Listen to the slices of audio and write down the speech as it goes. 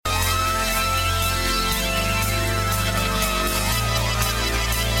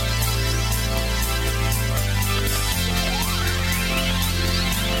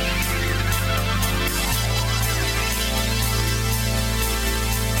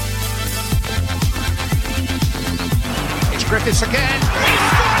Griffiths again. He's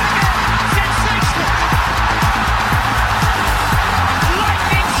scored again! Sensational!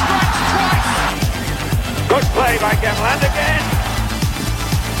 Lightning strikes twice! Good play by Gatland again.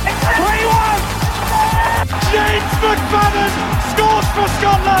 3-1! James McFadden scores for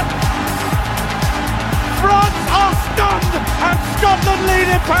Scotland. France are stunned and Scotland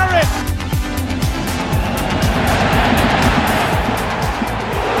lead in Paris.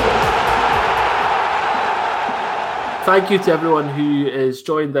 Thank you to everyone who has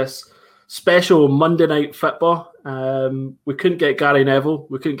joined this special Monday Night Football. We couldn't get Gary Neville,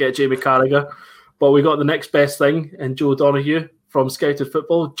 we couldn't get Jamie Carragher, but we got the next best thing in Joe Donoghue from Scouted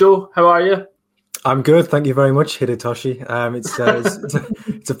Football. Joe, how are you? I'm good, thank you very much, Hidetoshi.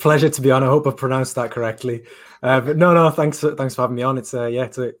 It's a pleasure to be on. I hope I pronounced that correctly. But no, thanks for having me on.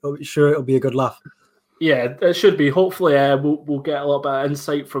 Sure it'll be a good laugh. Yeah, it should be. Hopefully, we'll get a little bit of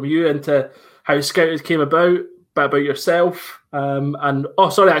insight from you into how Scouted came about. Bit about yourself, and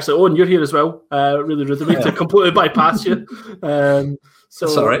Owen, you're here as well. Really rude of me to completely bypass you. So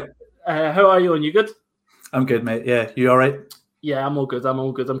that's all right. How are you? And you good? I'm good, mate. Yeah, you all right? Yeah, I'm all good.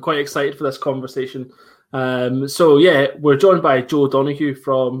 I'm quite excited for this conversation. We're joined by Joe Donoghue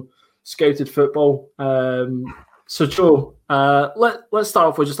from Scouted Football. So Joe, let's start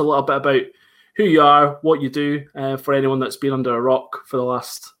off with just a little bit about who you are, what you do, for anyone that's been under a rock for the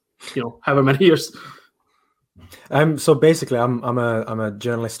last, however many years. So basically, I'm a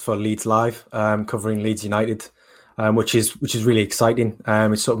journalist for Leeds Live, covering Leeds United, which is really exciting.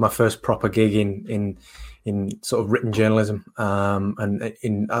 It's sort of my first proper gig in sort of written journalism,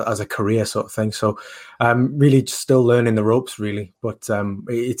 and as a career sort of thing. So really just still learning the ropes, really. But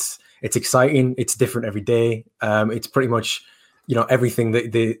it's exciting. It's different every day. It's pretty much everything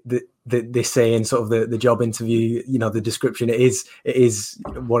that they say in sort of the job interview, the description, it is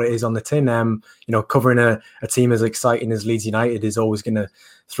what it is on the tin. Covering a team as exciting as Leeds United is always going to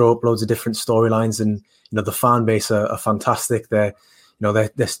throw up loads of different storylines, and the fan base are fantastic. They're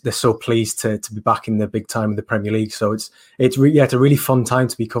so pleased to be back in the big time of the Premier League. So it's a really fun time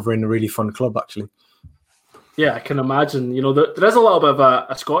to be covering a really fun club, actually. Yeah, I can imagine. There is a little bit of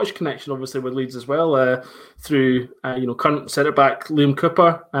a Scottish connection, obviously, with Leeds as well, through current centre back Liam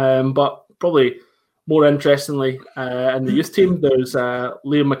Cooper, but probably more interestingly, in the youth team, there's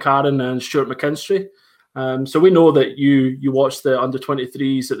Liam McCarron and Stuart McKinstry. So we know that you watched the under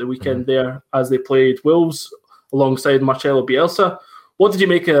 23s at the weekend there as they played Wolves alongside Marcelo Bielsa. What did you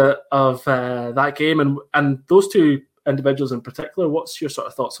make of that game and those two individuals in particular? What's your sort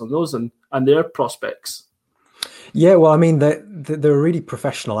of thoughts on those and their prospects? Yeah, well, I mean, they're a really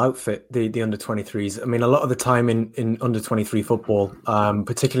professional outfit, the under-23s. I mean, a lot of the time in under-23 football,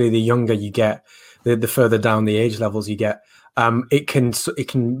 particularly the younger you get, the further down the age levels you get,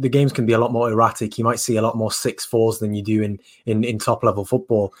 the games can be a lot more erratic. You might see a lot more 6-4s than you do in top level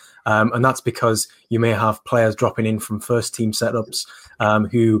football, and that's because you may have players dropping in from first team setups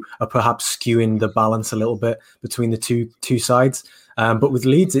who are perhaps skewing the balance a little bit between the two sides. But with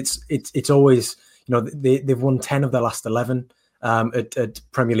Leeds, it's always, they've won 10 of their last 11 at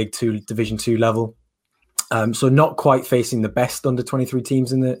Premier League 2, Division 2 level. So not quite facing the best under 23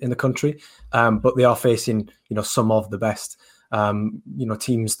 teams in the country, but they are facing some of the best.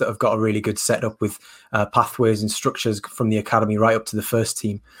 Teams that have got a really good setup with pathways and structures from the academy right up to the first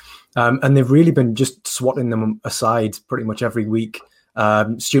team, and they've really been just swatting them aside pretty much every week.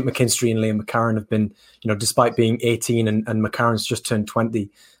 Stuart McKinstry and Liam McCarron have been, despite being 18 and McCarron's just turned 20.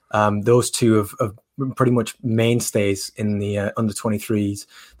 Those two have pretty much mainstays in the under 23s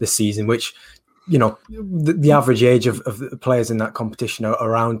this season, which, the average age of the players in that competition are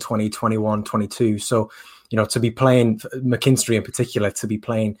around 20, 21, 22. So, to be playing, McKinstry in particular, to be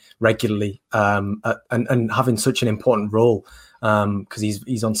playing regularly and having such an important role, because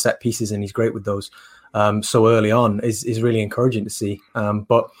he's on set pieces and he's great with those so early on is really encouraging to see.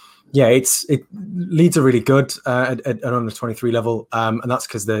 But yeah, Leeds are really good at under 23 level, and that's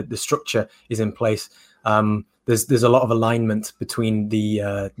because the structure is in place. There's a lot of alignment between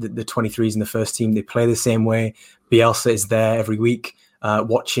the 23s and the first team. They play the same way. Bielsa is there every week,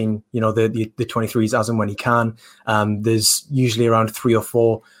 watching the 23s as and when he can. There's usually around 3 or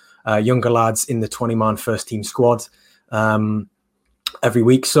 4 younger lads in the 20-man first team squad every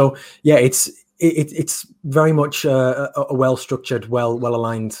week. So yeah, it's very much a well-structured,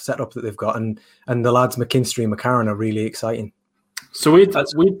 well-aligned setup that they've got, and the lads McKinstry and McCarron are really exciting. So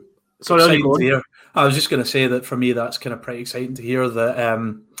I was just going to say that for me, that's kind of pretty exciting to hear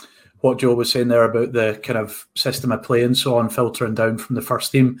that what Joe was saying there about the kind of system of play and so on, filtering down from the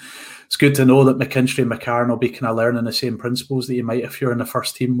first team. It's good to know that McKinstry and McCarron will be kind of learning the same principles that you might if you're in the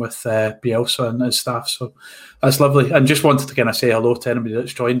first team with Bielsa and his staff. So that's lovely. And just wanted to kind of say hello to anybody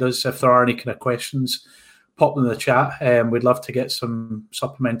that's joined us. If there are any kind of questions, pop them in the chat. We'd love to get some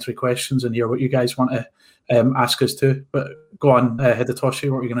supplementary questions and hear what you guys want to ask us too. But go on,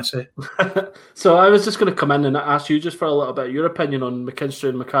 Hidetoshi, what were you going to say? So I was just going to come in and ask you just for a little bit your opinion on McKinstry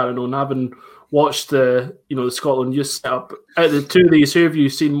and McCarron, on having watched the Scotland youth setup. Out of the two of these, who have you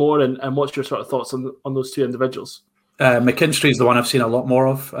seen more, and what's your sort of thoughts on those two individuals? McKinstry is the one I've seen a lot more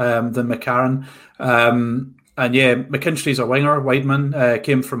of than McCarron. And yeah, McKinstry's a winger, Weidman,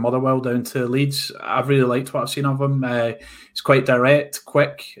 came from Motherwell down to Leeds. I've really liked what I've seen of him. He's quite direct,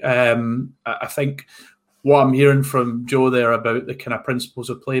 quick. I think what I'm hearing from Joe there about the kind of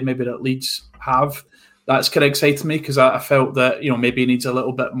principles of play maybe that Leeds have, that's kind of exciting me, because I felt that, maybe he needs a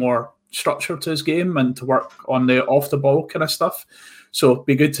little bit more structure to his game and to work on the off the ball kind of stuff. So it'd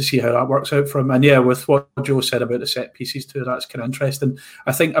be good to see how that works out for him. And yeah, with what Joe said about the set pieces too, that's kind of interesting.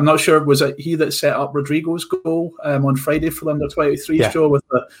 I'm not sure, was it he that set up Rodrigo's goal on Friday for the under-23s, Joe, with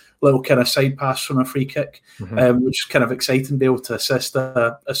a little kind of side pass from a free kick, which is kind of exciting to be able to assist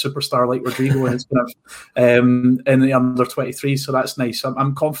a superstar like Rodrigo in the under-23s. So that's nice.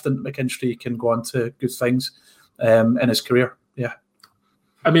 I'm confident McKinstry can go on to good things in his career. Yeah.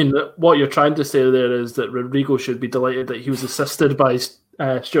 I mean, what you're trying to say there is that Rodrigo should be delighted that he was assisted by Stuart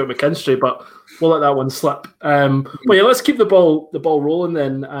McKinstry, but we'll let that one slip. But yeah, let's keep the ball rolling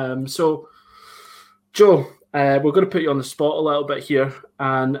then. So, Joe, we're going to put you on the spot a little bit here,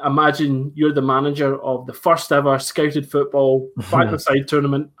 and imagine you're the manager of the first ever Scouted Football five-a-side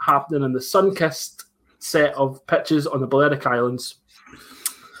tournament happening in the sun-kissed set of pitches on the Balearic Islands.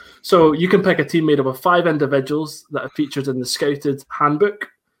 So you can pick a team made up of 5 individuals that are featured in the Scouted handbook.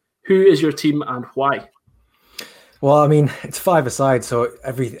 Who is your team and why? Well, I mean, it's 5-a-side, so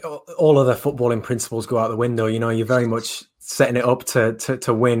all other footballing principles go out the window. You're very much setting it up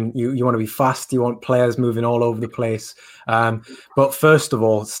to win. You want to be fast. You want players moving all over the place. But first of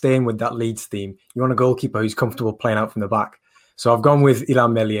all, staying with that Leeds theme, you want a goalkeeper who's comfortable playing out from the back. So I've gone with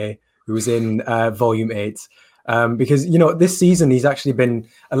Illan Meslier, who was in Volume 8. Because this season he's actually been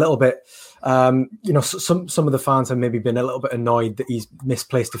a little bit some of the fans have maybe been a little bit annoyed that he's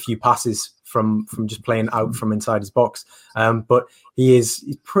misplaced a few passes from just playing out from inside his box, but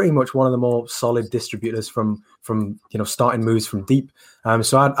he's pretty much one of the more solid distributors from starting moves from deep,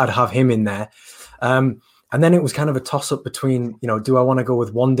 so I'd have him in there, and then it was kind of a toss up between do I want to go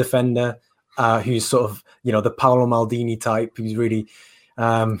with one defender who's sort of the Paolo Maldini type, who's really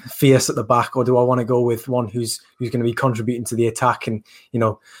fierce at the back, or do I want to go with one who's going to be contributing to the attack and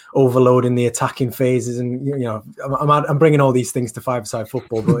overloading the attacking phases? And I'm bringing all these things to five-a-side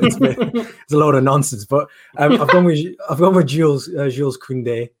football, but it's a load of nonsense. But I've gone with Jules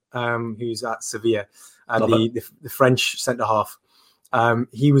Koundé, who's at Sevilla, the French centre half.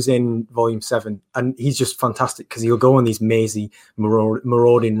 He was in Volume 7, and he's just fantastic because he'll go on these mazy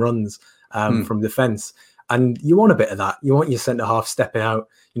marauding runs from defence. And you want a bit of that. You want your centre half stepping out.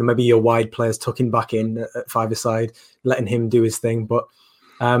 Maybe your wide players tucking back in at 5-a-side, letting him do his thing. But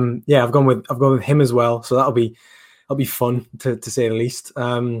I've gone with him as well. So that'll be fun to say the least.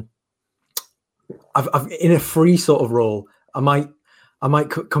 I've in a free sort of role. I might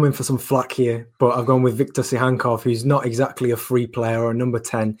come in for some flack here, but I've gone with Viktor Sihankov, who's not exactly a free player or a number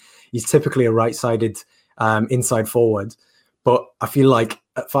 10. He's typically a right-sided inside forward, but I feel like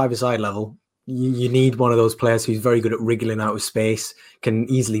at 5-a-side level, you need one of those players who's very good at wriggling out of space, can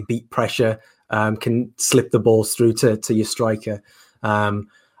easily beat pressure, can slip the balls through to your striker.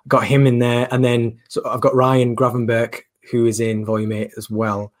 Got him in there. And then so I've got Ryan Gravenberch, who is in Volume 8 as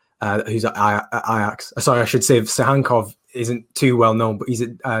well, who's at Ajax. Sorry, I should say Sihankov isn't too well known, but he's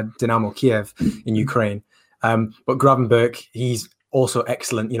at Dynamo Kiev in Ukraine. But Gravenberch, he's also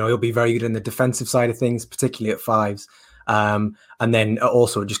excellent. He'll be very good in the defensive side of things, particularly at fives. And then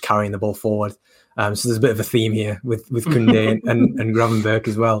also just carrying the ball forward. So there's a bit of a theme here with Koundé and Gravenberch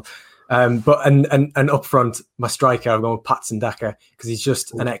as well. But up front, my striker, I'm going with Patson Daka because he's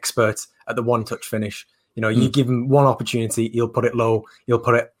just an expert at the one-touch finish. You give him one opportunity, he'll put it low, he'll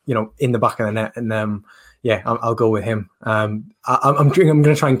put it, in the back of the net, and I'll go with him. I'm going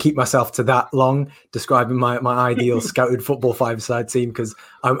to try and keep myself to that long, describing my ideal Scouted Football 5-a-side team, because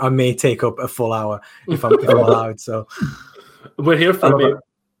I may take up a full hour if I'm allowed. So we're here for it.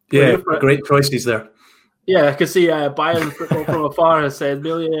 Yeah, great choices there. Yeah, I can see Bayern Football from afar has said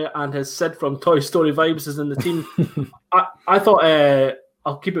Meslier and his Sid from Toy Story Vibes is in the team. I thought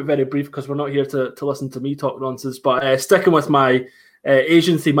I'll keep it very brief because we're not here to listen to me talk nonsense. But sticking with my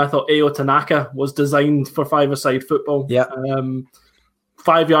Asian theme, I thought Ao Tanaka was designed for five-a-side football. Yeah.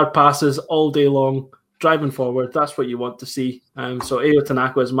 5-yard passes all day long, driving forward. That's what you want to see. So Ao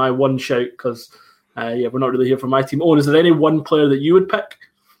Tanaka is my one shout because, we're not really here for my team. Owen, is there any one player that you would pick?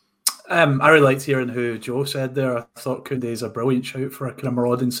 I really liked hearing who Joe said there. I thought Koundé is a brilliant shout for a kind of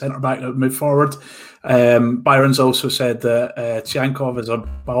marauding centre-back that would move forward. Byron's also said that Tchankov is a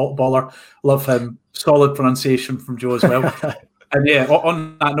baller. Love him. Solid pronunciation from Joe as well. And yeah,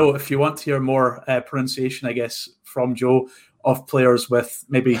 on that note, if you want to hear more pronunciation, I guess, from Joe of players with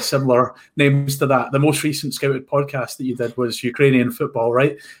maybe similar names to that, the most recent Scouted podcast that you did was Ukrainian football,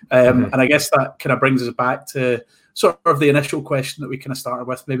 right? And I guess that kind of brings us back to sort of the initial question that we kind of started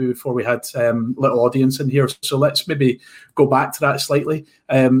with, maybe before we had little audience in here. So let's maybe go back to that slightly.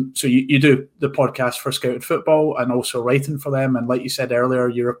 So you do the podcast for Scouted Football and also writing for them. And like you said earlier,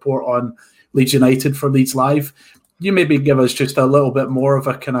 you report on Leeds United for Leeds Live. You maybe give us just a little bit more of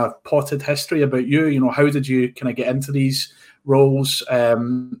a kind of potted history about you. You know, how did you kind of get into these roles?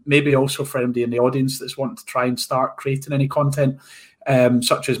 Maybe also for anybody in the audience that's wanting to try and start creating any content,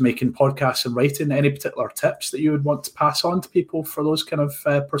 such as making podcasts and writing. Any particular tips that you would want to pass on to people for those kind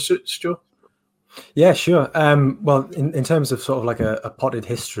of pursuits, Joe? Yeah, sure. Well, in terms of sort of like a potted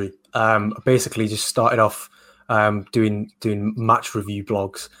history, I basically just started off doing match review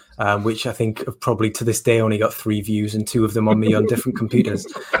blogs, which I think have probably to this day only got 3 views and 2 of them on me on different computers.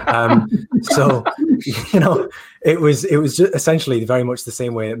 So, you know, it was just essentially very much the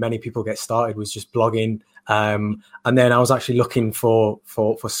same way that many people get started, was just blogging. And then I was actually looking for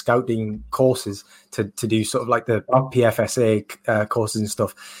scouting courses to do sort of like the PFSA courses and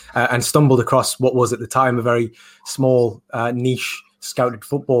stuff, and stumbled across what was at the time a very small niche Scouted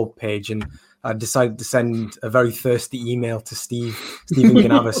Football page, and I decided to send a very thirsty email to Stephen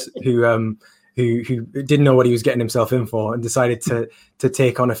Ganavis, who didn't know what he was getting himself in for, and decided to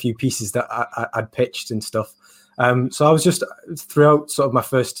take on a few pieces that I'd pitched and stuff. So I was just throughout sort of my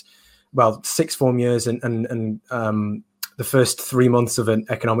first, sixth form years and the first 3 months of an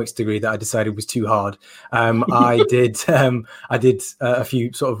economics degree that I decided was too hard. I did a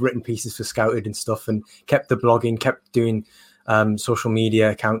few sort of written pieces for Scouted and stuff, and kept the blogging, kept doing social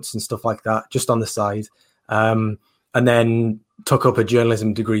media accounts and stuff like that just on the side, and then took up a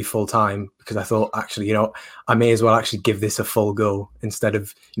journalism degree full time because I thought, actually, you know, I may as well actually give this a full go instead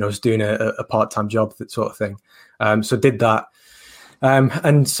of, you know, just doing a part-time job, that sort of thing. So did that,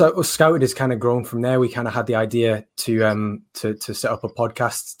 and so Scouted has kind of grown from there. We kind of had the idea to set up a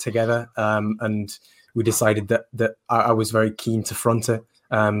podcast together, and we decided that I was very keen to front it,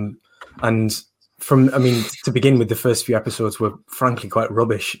 and to begin with, the first few episodes were frankly quite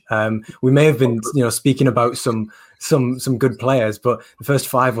rubbish. We may have been, you know, speaking about some good players, but the first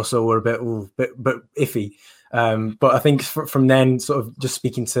 5 or so were a bit iffy. But I think from then, sort of just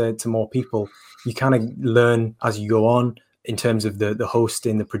speaking to more people, you kind of learn as you go on in terms of the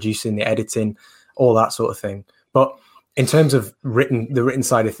hosting, the producing, the editing, all that sort of thing. But in terms of the written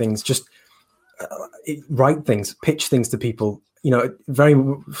side of things, just write things, pitch things to people. You know,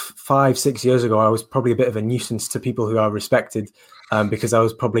 5-6 years ago, I was probably a bit of a nuisance to people who I respected, because I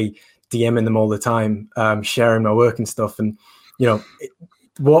was probably DMing them all the time, sharing my work and stuff. And, you know,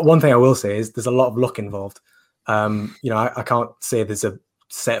 one thing I will say is there's a lot of luck involved. You know, I can't say there's a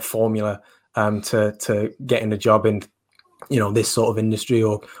set formula to getting a job in, you know, this sort of industry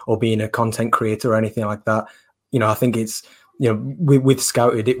or being a content creator or anything like that. You know, I think it's, you know, with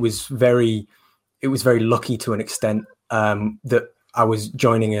Scouted, it was very lucky to an extent. That I was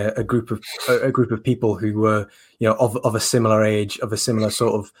joining a group of people who were, you know, of a similar age, of a similar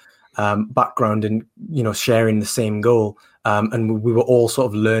sort of background, and, you know, sharing the same goal. And we were all sort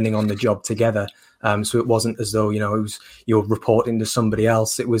of learning on the job together. So it wasn't as though, you know, it was you're reporting to somebody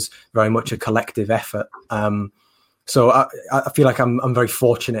else. It was very much a collective effort. So I feel like I'm very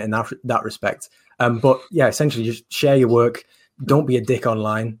fortunate in that respect. But yeah, essentially just share your work. Don't be a dick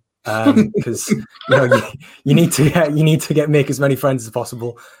online. Because you know you need to make as many friends as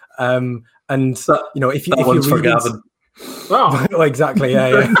possible, and you know if you're for Gavin. Well, exactly,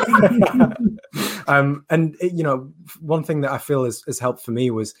 yeah. And you know, one thing that I feel has helped for me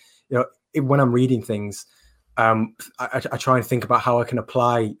was, you know, when I'm reading things, I try and think about how I can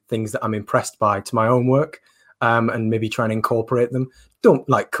apply things that I'm impressed by to my own work, and maybe try and incorporate them. Don't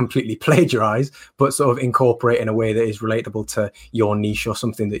like completely plagiarize, but sort of incorporate in a way that is relatable to your niche or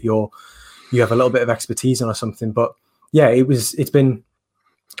something that you have a little bit of expertise on or something. But yeah, it's been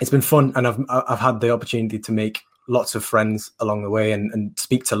fun, and I've had the opportunity to make lots of friends along the way and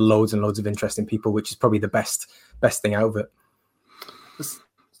speak to loads and loads of interesting people, which is probably the best thing out of it. There's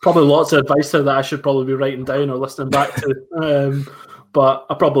probably lots of advice there that I should probably be writing down or listening back to. but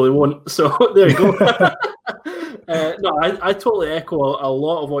I probably won't. So there you go. No, I totally echo a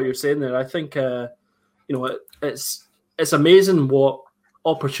lot of what you're saying there. I think it's amazing what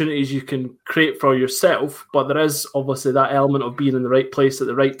opportunities you can create for yourself, but there is obviously that element of being in the right place at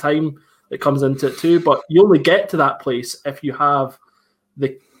the right time that comes into it too. But you only get to that place if you have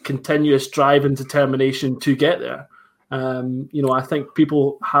the continuous drive and determination to get there. I think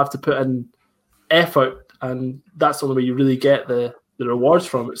people have to put in effort, and that's the only way you really get the rewards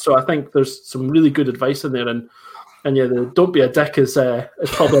from it. So I think there's some really good advice in there, and yeah, the don't be a dick is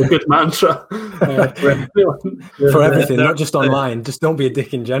probably a good mantra for everything, not just online. Just don't be a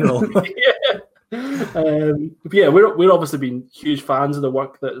dick in general. We're obviously been huge fans of the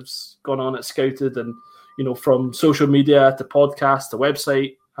work that's gone on at Scouted, and from social media to podcast to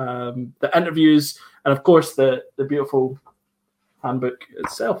website, the interviews, and of course the beautiful handbook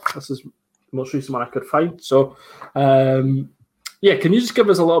itself. This is the most recent one I could find. So can you just give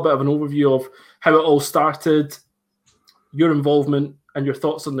us a little bit of an overview of how it all started, your involvement, and your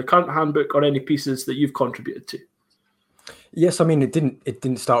thoughts on the current handbook, or any pieces that you've contributed to? Yes, I mean it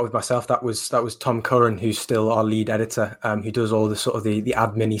didn't start with myself. That was Tom Curran, who's still our lead editor, who does all the sort of the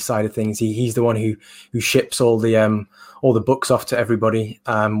admin-y side of things. He's the one who ships all the books off to everybody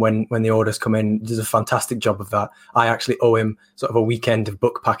when the orders come in. Does a fantastic job of that. I actually owe him sort of a weekend of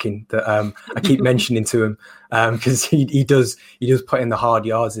book packing that I keep mentioning to him, because he does put in the hard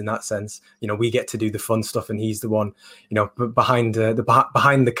yards in that sense. We get to do the fun stuff, and he's the one behind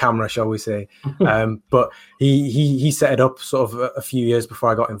the camera, shall we say. But he set it up sort of a few years before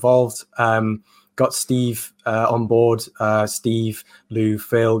I got involved. Got Steve on board, Steve, Lou,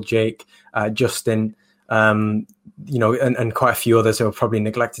 Phil, Jake, Justin, and quite a few others who are probably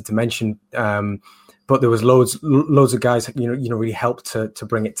neglected to mention. But there was loads of guys, really helped to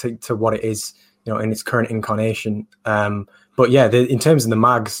bring it to what it is, in its current incarnation. But yeah, in terms of the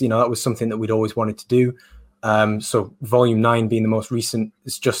mags, that was something that we'd always wanted to do. So Volume 9 being the most recent,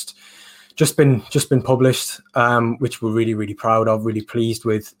 it's just been published, which we're really, really proud of, really pleased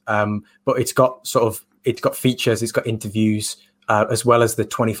with. But it's got features, it's got interviews, as well as the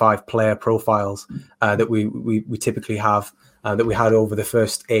 25 player profiles that we typically have, that we had over the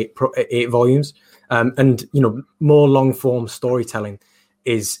first eight volumes. And more long form storytelling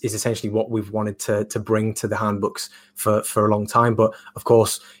is essentially what we've wanted to bring to the handbooks for a long time. But of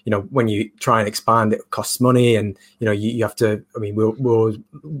course, when you try and expand, it costs money, and you have to. I mean, we're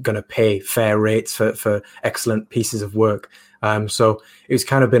going to pay fair rates for excellent pieces of work. So it's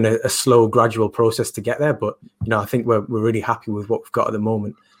kind of been a slow, gradual process to get there. But I think we're really happy with what we've got at the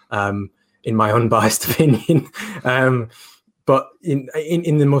moment, in my unbiased opinion. But in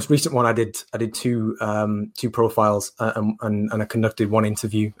the most recent one, I did two profiles, and I conducted one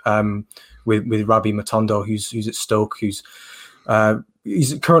interview with Rabbi Matondo, who's at Stoke, he's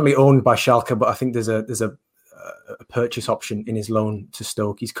currently owned by Schalke, but I think there's a purchase option in his loan to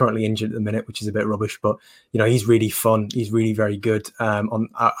Stoke. He's currently injured at the minute, which is a bit rubbish, but he's really fun. He's really very good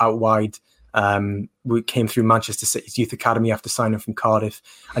out wide. We came through Manchester City's youth academy after signing from Cardiff,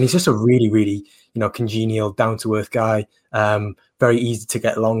 and he's just a really, really congenial, down to earth guy. Very easy to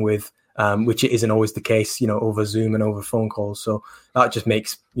get along with, which it isn't always the case, over Zoom and over phone calls. So that just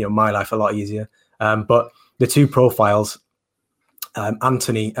makes my life a lot easier. But the two profiles,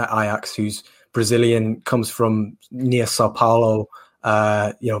 Anthony at Ajax, who's Brazilian, comes from near Sao Paulo.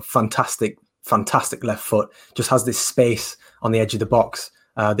 Fantastic left foot. Just has this space on the edge of the box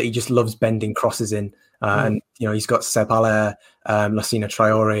that he just loves bending crosses in. And he's got Seb Haller, Lassina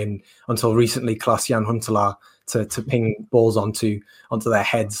Traore, and until recently Klaas-Jan Huntelaar to ping balls onto their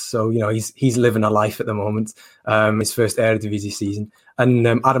heads. So he's living a life at the moment. His first Eredivisie season, and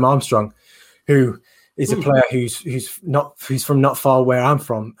Adam Armstrong, who is a player who's from not far where I'm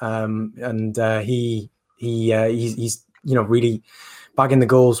from, and he's really bagging the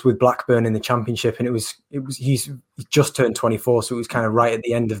goals with Blackburn in the Championship, and he's just turned 24, so it was kind of right at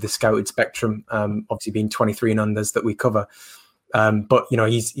the end of the scouted spectrum, obviously being 23 and unders that we cover. But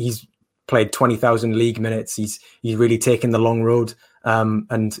he's played 20,000 league minutes. He's really taken the long road,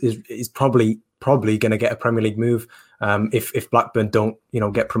 and is probably going to get a Premier League move if Blackburn don't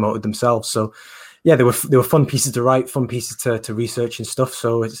get promoted themselves. So yeah, they were fun pieces to write, fun pieces to research and stuff.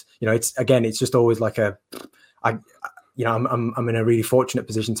 So it's it's just always like I'm in a really fortunate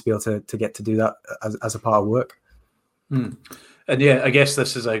position to be able to get to do that as a part of work. And yeah, I guess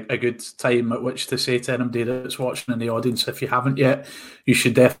this is a good time at which to say to anybody that's watching in the audience, if you haven't yet, you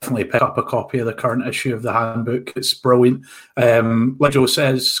should definitely pick up a copy of the current issue of the handbook. It's brilliant. Like Joe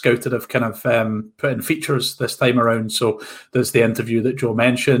says, Scouted have kind of put in features this time around. So there's the interview that Joe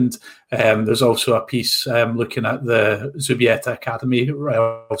mentioned. There's also a piece looking at the Zubieta Academy,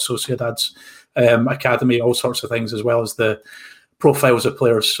 Real Sociedad's academy, all sorts of things, as well as the profiles of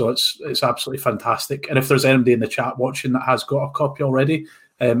players. So it's absolutely fantastic. And if there's anybody in the chat watching that has got a copy already,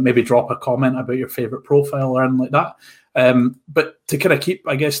 maybe drop a comment about your favourite profile or anything like that. But to kind of keep,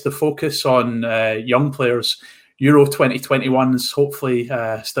 I guess, the focus on young players, Euro 2021 is hopefully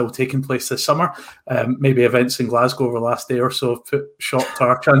still taking place this summer. Maybe events in Glasgow over the last day or so have put shot to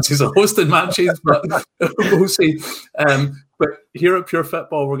our chances of hosting matches, but we'll see. But here at Pure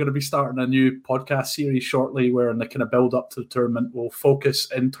Football, we're going to be starting a new podcast series shortly where in the kind of build up to the tournament, we'll focus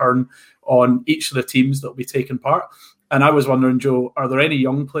in turn on each of the teams that will be taking part. And I was wondering, Joe, are there any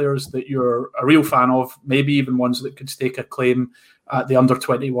young players that you're a real fan of, maybe even ones that could stake a claim at the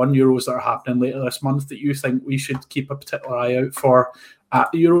under-21 Euros that are happening later this month that you think we should keep a particular eye out for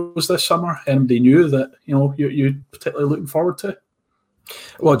at the Euros this summer? Anybody new that you're particularly looking forward to?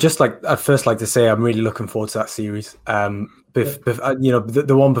 Well, I'd first like to say I'm really looking forward to that series. The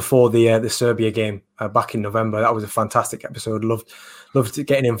one before the Serbia game back in November, that was a fantastic episode. Loved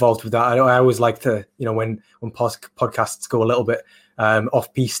getting involved with that. I always like to, when podcasts go a little bit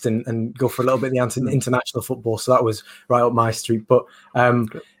off piste and go for a little bit of the international football. So that was right up my street. But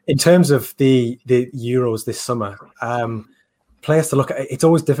in terms of the Euros this summer, players to look at, it's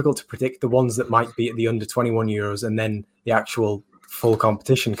always difficult to predict the ones that might be at the under-21 Euros and then the actual full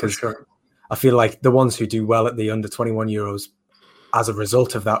competition, because I feel like the ones who do well at the under-21 Euros as a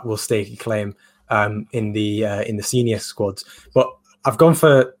result of that will stake a claim in the senior squads. But I've gone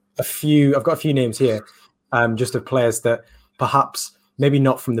for I've got a few names here, just of players that perhaps maybe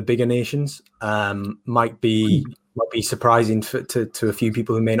not from the bigger nations might be surprising to a few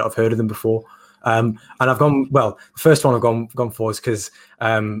people who may not have heard of them before. And I've gone, the first one I've gone for is because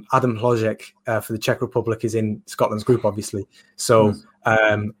Adam Hložek for the Czech Republic is in Scotland's group, obviously. So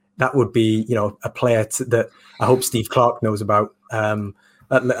that would be, a player that I hope Steve Clarke knows about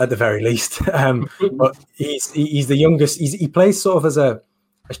at the very least. But he's the youngest. He plays sort of as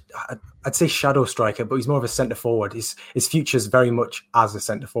I'd say shadow striker, but he's more of a centre forward. His future's very much as a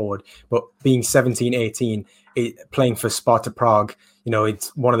centre forward, but being 17, 18, playing for Sparta Prague,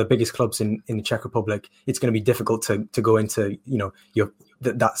 it's one of the biggest clubs in the Czech Republic. It's going to be difficult to go into,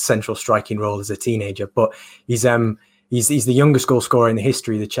 that central striking role as a teenager. But he's the youngest goal scorer in the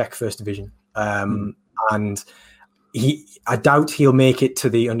history of the Czech First Division, and I doubt he'll make it to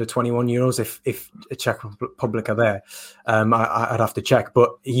the under-21 Euros if the Czech Republic are there. I'd have to check,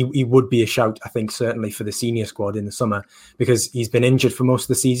 but he would be a shout, I think, certainly for the senior squad in the summer, because he's been injured for most of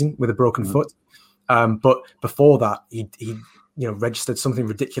the season with a broken foot. But before that, he registered something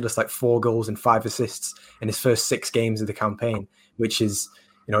ridiculous like 4 goals and 5 assists in his first 6 games of the campaign, which is,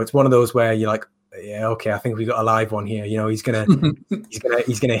 it's one of those where you're like, yeah, okay, I think we got a live one here. He's gonna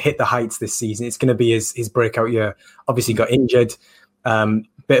hit the heights this season. It's gonna be his breakout year. Obviously, got injured,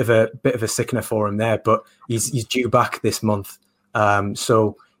 bit of a sickener for him there, but he's due back this month.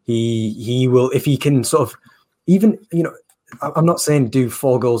 So he will, if he can sort of even, I'm not saying do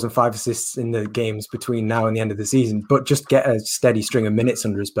 4 goals and 5 assists in the games between now and the end of the season, but just get a steady string of minutes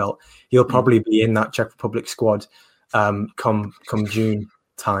under his belt. He'll probably be in that Czech Republic squad come June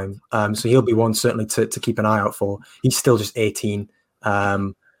time. So he'll be one certainly to keep an eye out for. He's still just 18.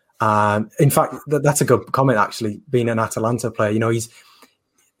 In fact, that's a good comment, actually, being an Atalanta player.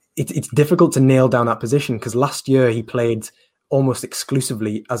 It's difficult to nail down that position because last year he played almost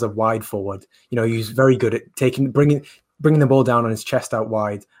exclusively as a wide forward. He was very good at bringing the ball down on his chest out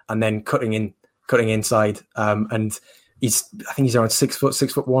wide and then cutting inside. And I think he's around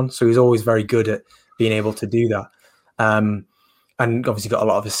 6'1", so he's always very good at being able to do that. And obviously got a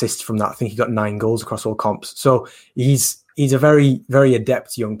lot of assists from that. I think he got 9 goals across all comps. So he's a very, very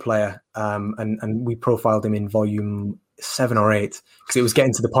adept young player. And we profiled him in volume 7 or 8 because it was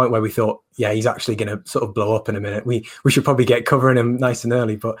getting to the point where we thought, yeah, he's actually going to sort of blow up in a minute. We should probably get covering him nice and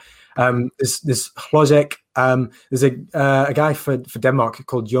early. But there's Hložek. There's a guy for Denmark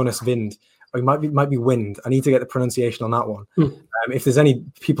called Jonas Vind. Or it might be Wind. I need to get the pronunciation on that one. If there's any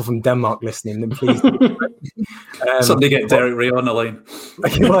people from Denmark listening, then please. Somebody get Derek Ray on the line.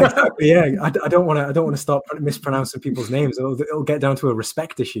 Well, exactly, yeah. I don't want to start mispronouncing people's names. It'll get down to a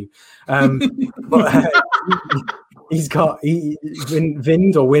respect issue. But he's got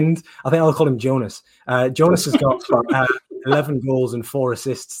Vind or Wind. I think I'll call him Jonas. Jonas has got 11 goals and 4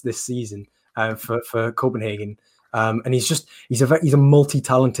 assists this season for Copenhagen. And he's a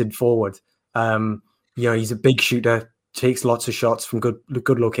multi-talented forward. He's a big shooter, takes lots of shots from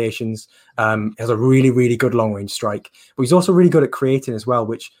good locations, has a really, really good long-range strike. But he's also really good at creating as well,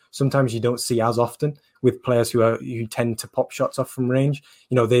 which sometimes you don't see as often with players who tend to pop shots off from range.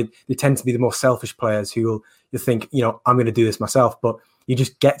 They tend to be the more selfish players who you think, I'm going to do this myself. But he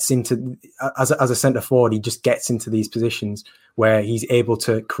just gets into, as a centre forward, he just gets into these positions where he's able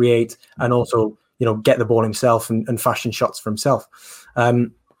to create and also, get the ball himself and fashion shots for himself.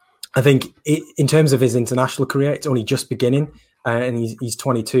 I think in terms of his international career, it's only just beginning, and he's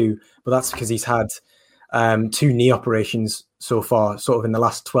 22, but that's because he's had 2 knee operations so far, sort of in the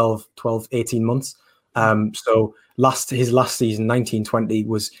last 12, 18 months. So his last season, 1920,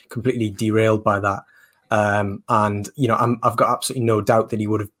 was completely derailed by that. And I've got absolutely no doubt that he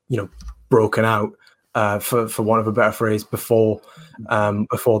would have, broken out, for want of a better phrase, before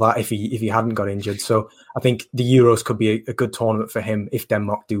that, if he hadn't got injured. So I think the Euros could be a good tournament for him if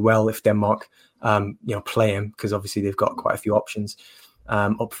Denmark do well, if Denmark play him, because obviously they've got quite a few options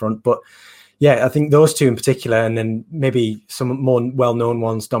up front. But yeah, I think those 2 in particular, and then maybe some more well-known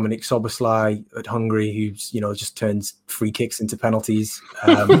ones, Dominik Szoboszlai at Hungary, who's just turns free kicks into penalties.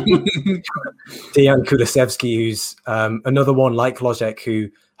 Dejan Kulusevski, who's another one like Lojek, who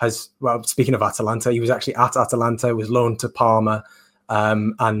has, well, speaking of Atalanta, he was actually at Atalanta, was loaned to Parma,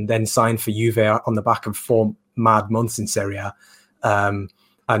 and then signed for Juve on the back of 4 mad months in Serie A, and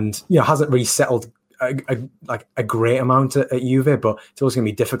hasn't really settled a great amount at Juve, but it's always going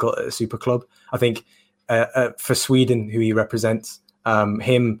to be difficult at a super club. I think for Sweden, who he represents,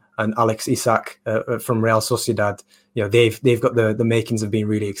 him and Alex Isak from Real Sociedad, they've got the makings of being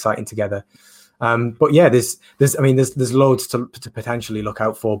really exciting together. But yeah, there's loads to potentially look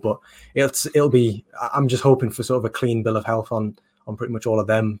out for, but it'll be. I'm just hoping for sort of a clean bill of health on pretty much all of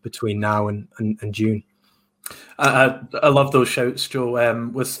them between now and June. I love those shouts, Joe.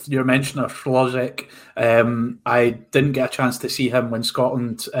 With your mention of Lojek, I didn't get a chance to see him when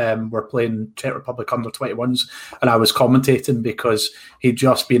Scotland were playing Czech Republic under-21s, and I was commentating because he'd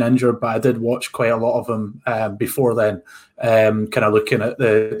just been injured, but I did watch quite a lot of him before then, kind of looking at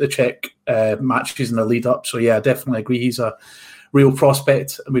the Czech matches in the lead up. So yeah, I definitely agree. He's a real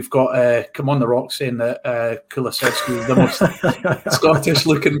prospect. And we've got Come on the Rock saying that Kulusevski is the most Scottish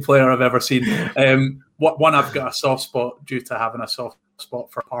looking player I've ever seen. One, I've got a soft spot due to having a soft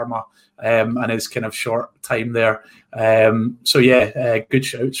spot for Parma and his kind of short time there. So yeah, good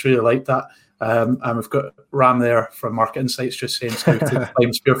shouts, really like that. And we've got Ram there from Market Insights just saying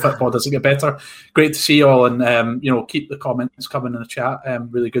times pure football doesn't get better. Great to see you all, and keep the comments coming in the chat.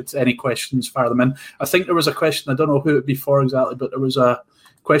 Really good. Any questions, fire them in. I think there was a question, I don't know who it would be for exactly, but there was a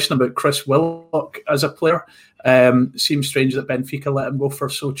question about Chris Willock as a player. Seems strange that Benfica let him go for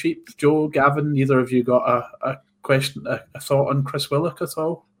so cheap. Joe, Gavin, neither of you got a question, a thought on Chris Willock at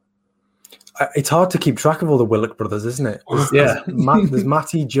all? It's hard to keep track of all the Willock brothers, isn't it? There's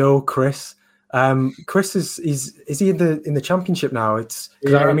Matty, Joe, Chris. Chris is he in the championship now?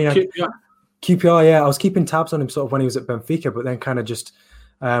 QPR. Yeah, I was keeping tabs on him sort of when he was at Benfica, but then kind of just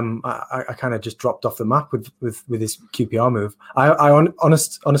I kind of just dropped off the map with his QPR move.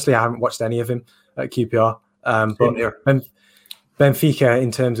 Honestly, I haven't watched any of him at QPR. But Benfica,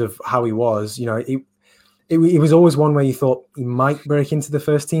 in terms of how he was, it was always one where you thought he might break into the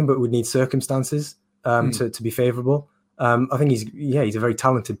first team, but would need circumstances to be favourable. I think he's a very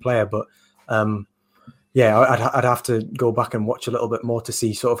talented player, but. I'd have to go back and watch a little bit more to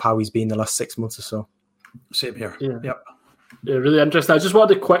see sort of how he's been the last 6 months or so. Same here. Yeah. Yep. Yeah, really interesting. I just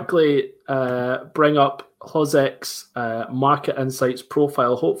wanted to quickly bring up Lojek's Market Insights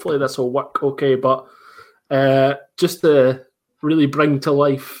profile. Hopefully this will work okay, but just to really bring to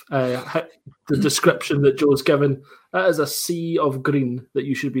life the description that Joe's given, that is a sea of green that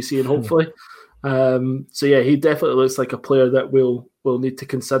you should be seeing, hopefully. So yeah, he definitely looks like a player that we'll need to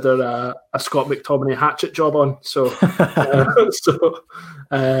consider a Scott McTominay hatchet job on. So,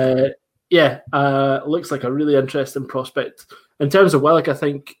 looks like a really interesting prospect. In terms of Willock, I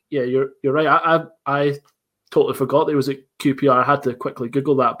think you're right. I totally forgot that he was at QPR. I had to quickly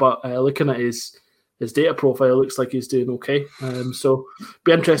Google that, but looking at his data profile, looks like he's doing okay. So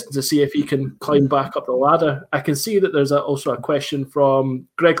be interesting to see if he can climb back up the ladder. I can see that there's also a question from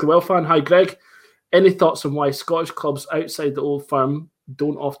Greg Llewellyn. Hi, Greg. Any thoughts on why Scottish clubs outside the old firm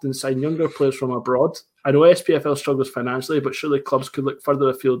don't often sign younger players from abroad? I know SPFL struggles financially, but surely clubs could look further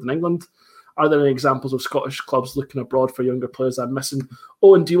afield in England. Are there any examples of Scottish clubs looking abroad for younger players I'm missing?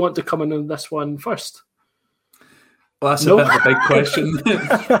 Owen, do you want to come in on this one first? Well, that's a bit of a big question.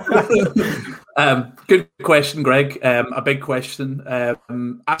 Good question, Greg. A big question.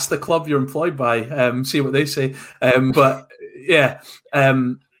 Ask the club you're employed by. See what they say. But yeah,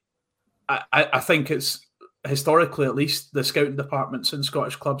 I think it's historically, at least, the scouting departments in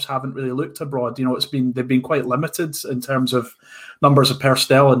Scottish clubs haven't really looked abroad. They've been quite limited in terms of numbers of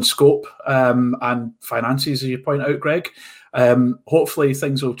personnel and scope and finances, as you point out, Greg. Hopefully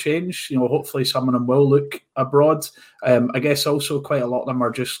things will change. Hopefully some of them will look abroad. I guess also quite a lot of them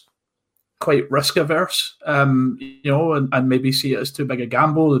are just quite risk averse, and maybe see it as too big a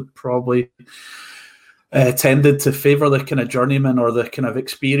gamble. They'd probably tended to favour the kind of journeyman or the kind of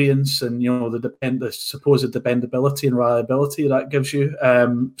experience and the supposed dependability and reliability that gives you.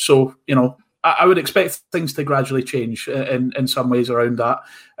 So I would expect things to gradually change in some ways around that.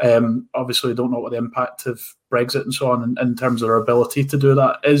 Obviously, we don't know what the impact of Brexit and so on in terms of their ability to do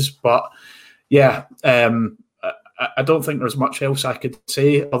that is, but yeah, I don't think there's much else I could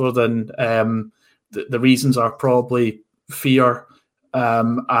say other than the reasons are probably fear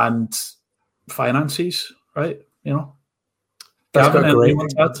and finances, right?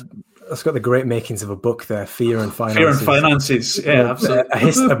 That's got the great makings of a book there. Fear and finances. Fear and finances, yeah,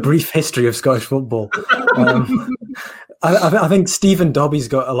 absolutely. A brief history of Scottish football. I think Stephen Dobby's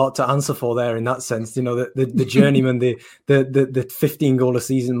got a lot to answer for there in that sense. The journeyman, the 15 goal a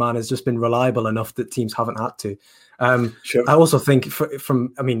season man has just been reliable enough that teams haven't had to. Sure. I also think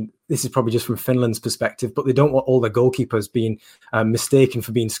this is probably just from Finland's perspective, but they don't want all the goalkeepers being mistaken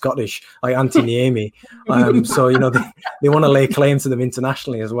for being Scottish, like Antti Niemi. So they want to lay claim to them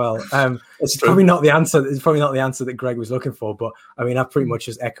internationally as well. It's probably not the answer. It's probably not the answer that Greg was looking for, but I pretty much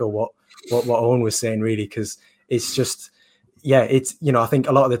just echo what Owen was saying, really, because it's just, I think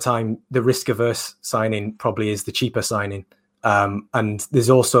a lot of the time the risk averse signing probably is the cheaper signing. And there's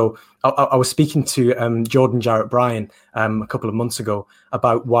also, I was speaking to Jordan Jarrett Bryan a couple of months ago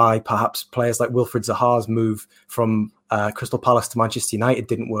about why perhaps players like Wilfried Zaha's move from Crystal Palace to Manchester United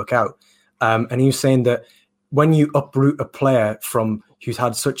didn't work out. And he was saying that when you uproot a player who's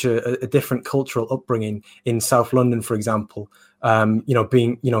had such a different cultural upbringing in South London, for example, putting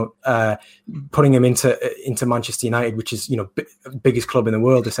him into Manchester United, which is biggest club in the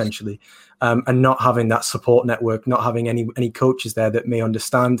world essentially, and not having that support network, not having any coaches there that may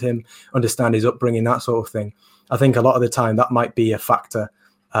understand him, understand his upbringing, that sort of thing. I think a lot of the time that might be a factor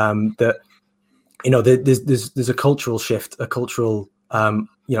that there's a cultural shift, a cultural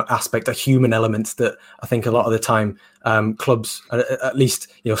aspect, a human element that I think a lot of the time clubs, at least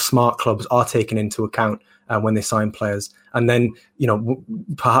smart clubs, are taken into account when they sign players. And then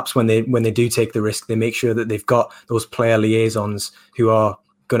perhaps when they do take the risk, they make sure that they've got those player liaisons who are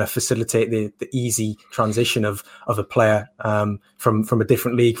going to facilitate the easy transition of a player from a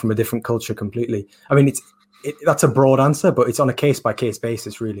different league, from a different culture completely. That's a broad answer, but it's on a case by case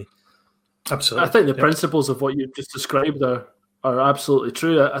basis, really. Absolutely. I think the principles of what you've just described are absolutely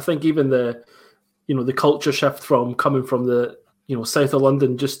true. I think even the culture shift from coming from the south of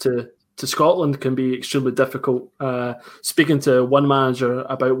London just to Scotland can be extremely difficult. Speaking to one manager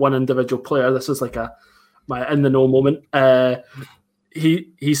about one individual player, this is like my in the know moment.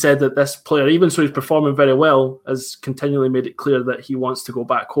 He said that this player, even though he's performing very well, has continually made it clear that he wants to go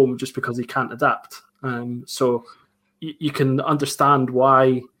back home just because he can't adapt. So you can understand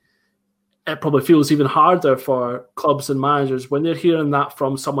why it probably feels even harder for clubs and managers when they're hearing that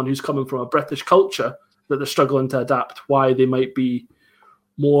from someone who's coming from a British culture, that they're struggling to adapt, why they might be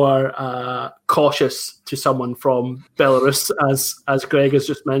more cautious to someone from Belarus, as Greg has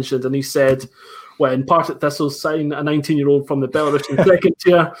just mentioned. And he said, when Partick Thistle sign a 19-year-old from the Belarusian cricket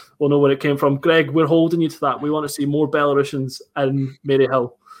tier, we'll know where it came from. Greg, we're holding you to that. We want to see more Belarusians in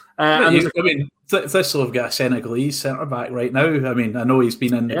Maryhill. Thistle have got a Senegalese centre-back right now. I know he's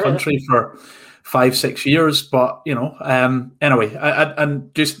been in the country for 5-6 years, but anyway,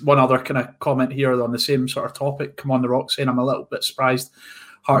 and just one other kind of comment here on the same sort of topic. Come on the Rock saying I'm a little bit surprised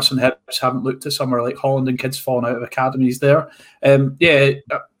Hearts and Hibs haven't looked at somewhere like Holland and kids falling out of academies there.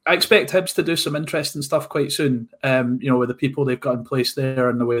 I expect Hibs to do some interesting stuff quite soon, with the people they've got in place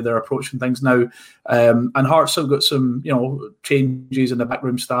there and the way they're approaching things now. And Hearts have got some, changes in the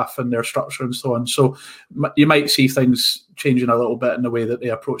backroom staff and their structure and so on. So you might see things changing a little bit in the way that they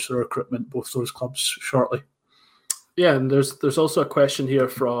approach their recruitment, both those clubs, shortly. Yeah, and there's also a question here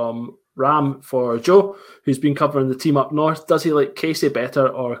from Ram for Joe, who's been covering the team up north. Does he like Casey better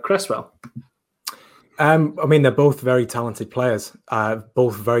or Cresswell? They're both very talented players,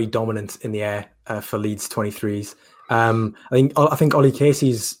 both very dominant in the air for Leeds 23s. I think Ollie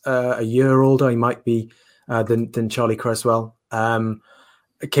Casey's a year older. He might be than Charlie Cresswell.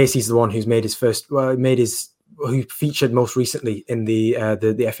 Casey's the one who's made his who featured most recently in the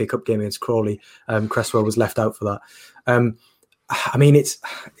FA Cup game against Crawley. Cresswell was left out for that. I mean, it's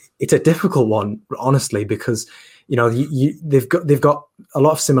a difficult one, honestly, because they've got a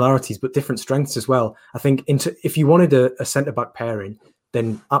lot of similarities but different strengths as well. I think if you wanted a centre back pairing,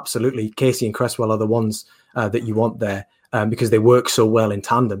 then absolutely Casey and Cresswell are the ones that you want there because they work so well in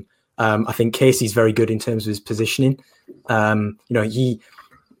tandem. I think Casey's very good in terms of his positioning.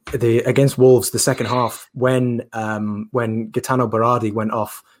 Against Wolves, the second half, when Gaetano Berardi went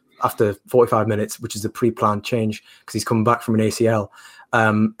off after 45 minutes, which is a pre-planned change because he's coming back from an ACL,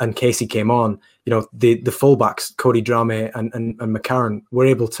 and Casey came on, the fullbacks, Cody Drame and McCarron, were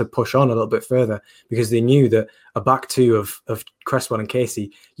able to push on a little bit further because they knew that a back two of Cresswell and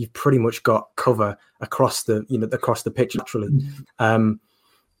Casey, you've pretty much got cover across the pitch naturally.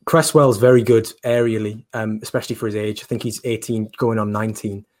 Cresswell's very good aerially, especially for his age. I think he's 18 going on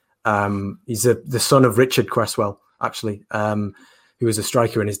 19. He's the son of Richard Cresswell, actually, who was a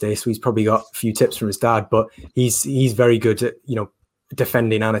striker in his day. So he's probably got a few tips from his dad, but he's very good at,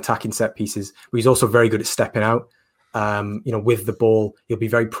 defending and attacking set pieces. But he's also very good at stepping out. With the ball, he'll be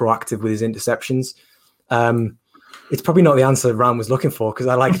very proactive with his interceptions. It's probably not the answer Ram was looking for because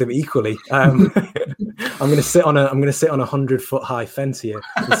I like them equally. I'm going to sit on a 100-foot high fence here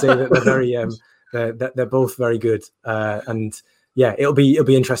and say that they're very they're both very good. And yeah, it'll be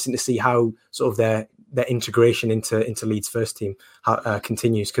interesting to see how sort of their integration into Leeds' first team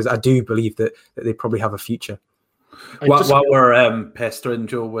continues, because I do believe that they probably have a future. While we're pestering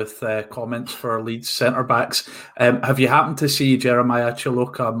Joe with comments for Leeds centre-backs, have you happened to see Jeremiah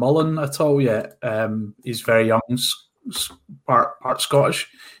Chiloka-Mullen at all yet? He's very young, part Scottish.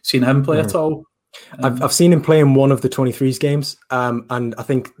 Seen him play at all? I've seen him play in one of the 23s games, and I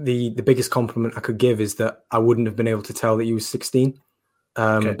think the biggest compliment I could give is that I wouldn't have been able to tell that he was 16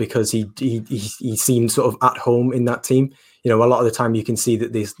 because he seemed sort of at home in that team. A lot of the time you can see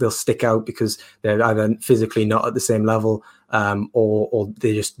that they'll stick out because they're either physically not at the same level or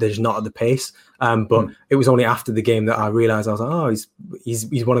they're just not at the pace. But it was only after the game that I realised, I was like, oh,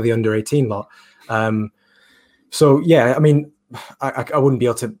 he's one of the under 18 lot. So yeah, I mean, I wouldn't be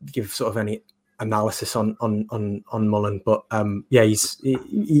able to give sort of any analysis on Mullen, but yeah,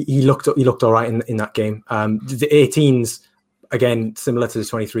 he looked all right in that game. The 18s, again, similar to the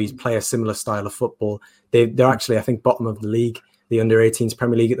 23s, play a similar style of football. They're actually, I think, bottom of the league, the under 18s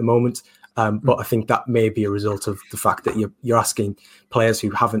Premier League at the moment. But I think that may be a result of the fact that you're asking players who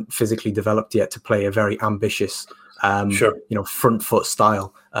haven't physically developed yet to play a very ambitious, front foot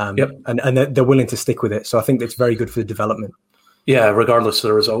style, and they're willing to stick with it. So I think that's very good for the development. Yeah, regardless of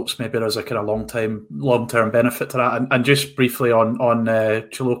the results, maybe there's a kind of long-term benefit to that. And just briefly on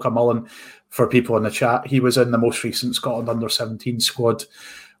Chiloka-Mullen, for people in the chat, he was in the most recent Scotland under-17 squad,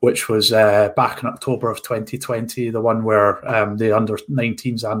 which was back in October of 2020, the one where the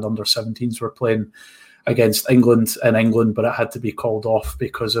under-19s and under-17s were playing against England in England, but it had to be called off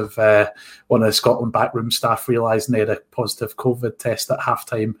because of one of the Scotland backroom staff realising they had a positive COVID test at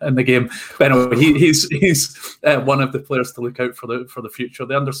halftime in the game. But anyway, he's one of the players to look out for the future.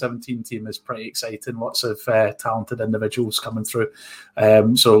 The under-17 team is pretty exciting. Lots of talented individuals coming through.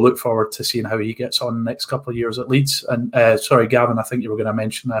 So look forward to seeing how he gets on the next couple of years at Leeds. And sorry, Gavin, I think you were going to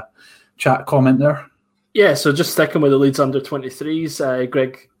mention a chat comment there. Yeah, so just sticking with the Leeds under-23s,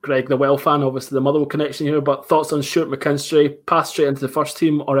 Greg, the well fan, obviously the Motherwell connection here, but thoughts on Stuart McKinstry, pass straight into the first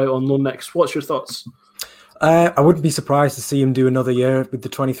team or out on loan next? What's your thoughts? I wouldn't be surprised to see him do another year with the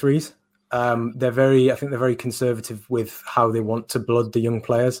 23s. I think they're very conservative with how they want to blood the young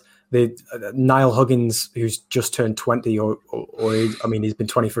players. Niall Huggins, who's just turned 20, he's been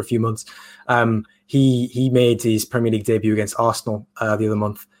 20 for a few months. He made his Premier League debut against Arsenal the other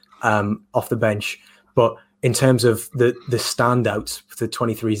month off the bench. But in terms of the standouts for the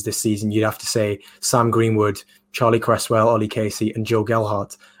 23s this season, you'd have to say Sam Greenwood, Charlie Cresswell, Ollie Casey, and Joe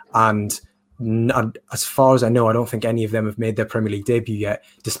Gelhardt. And as far as I know, I don't think any of them have made their Premier League debut yet,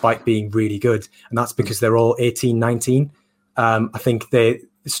 despite being really good. And that's because they're all 18, 19. I think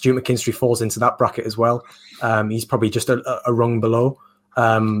Stuart McKinstry falls into that bracket as well. He's probably just a rung below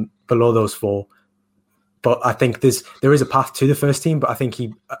those four. But I think there is a path to the first team, but I think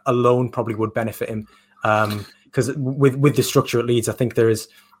he alone probably would benefit him. Because with the structure at Leeds, I think there is,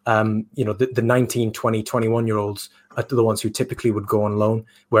 the 19, 20, 21-year-olds are the ones who typically would go on loan,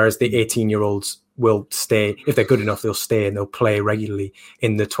 whereas the 18-year-olds will stay. If they're good enough, they'll stay and they'll play regularly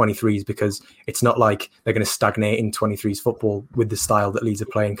in the 23s, because it's not like they're going to stagnate in 23s football with the style that Leeds are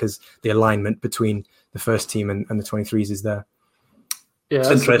playing, because the alignment between the first team and the 23s is there. It's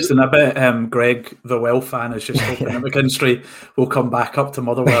interesting. I bet Greg, the Well fan, is just hoping that McKinstry will come back up to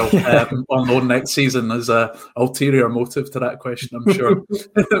Motherwell on loan next season as a ulterior motive to that question, I'm sure.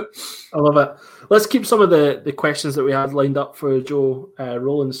 I love it. Let's keep some of the questions that we had lined up for Joe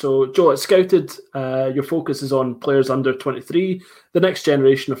rolling. So, Joe, at Scouted, your focus is on players under 23, the next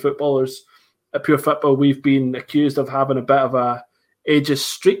generation of footballers. At Pure Football, we've been accused of having a bit of a ageist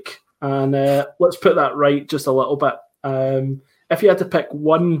streak, and let's put that right just a little bit. If you had to pick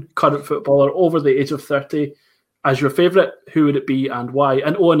one current footballer over the age of 30 as your favourite, who would it be and why?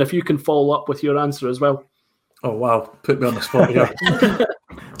 And Owen, if you can follow up with your answer as well. Oh, wow. Put me on the spot here.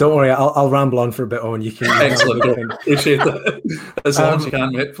 Don't worry, I'll ramble on for a bit, Owen. You can. Excellent. Appreciate that. As long as you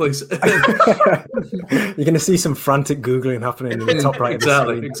can, mate, please. You're going to see some frantic Googling happening in the top right of the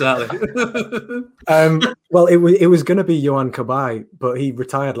screen. Exactly. Well, it was going to be Yohan Cabaye, but he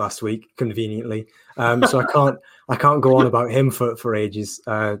retired last week, conveniently. So I can't go on about him for ages.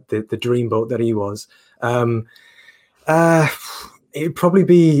 The dreamboat that he was. It'd probably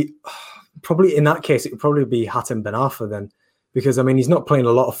be in that case. It would probably be Hatem Ben Arfa then, because I mean he's not playing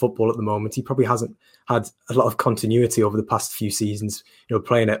a lot of football at the moment. He probably hasn't had a lot of continuity over the past few seasons. You know,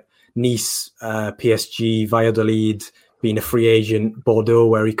 playing at Nice, PSG, Valladolid, being a free agent, Bordeaux,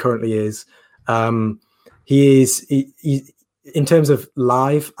 where he currently is. He in terms of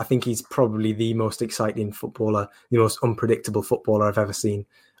live, I think he's probably the most exciting footballer, the most unpredictable footballer I've ever seen.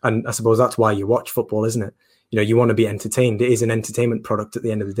 And I suppose that's why you watch football, isn't it? You know, you want to be entertained. It is an entertainment product at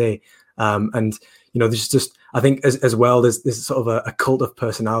the end of the day. And, you know, there's just, I think as well, there's sort of a cult of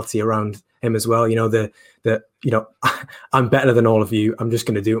personality around him as well. You know, you know, I'm better than all of you. I'm just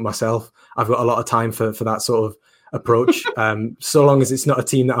going to do it myself. I've got a lot of time for that sort of approach, so long as it's not a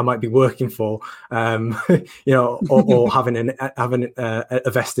team that I might be working for, you know, or having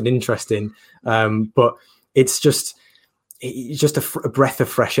a vested interest in. But it's just a breath of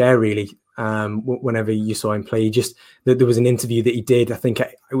fresh air, really. Whenever you saw him play, there was an interview that he did. I think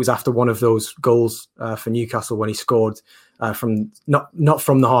it was after one of those goals for Newcastle when he scored from not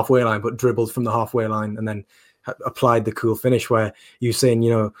from the halfway line, but dribbled from the halfway line and then applied the cool finish. Where you're saying,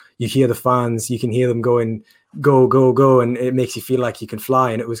 you know, you hear the fans, you can hear them going, go, go, go, and it makes you feel like you can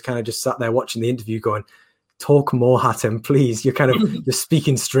fly. And it was kind of just sat there watching the interview going, talk more, Hatem, please. You're you're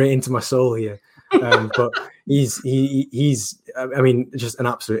speaking straight into my soul here. But he's I mean, just an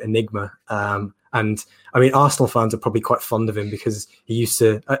absolute enigma. And I mean, Arsenal fans are probably quite fond of him because he used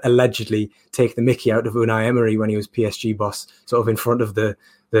to allegedly take the mickey out of Unai Emery when he was PSG boss, sort of in front of the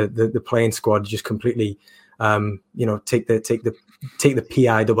playing squad, just completely, you know, take the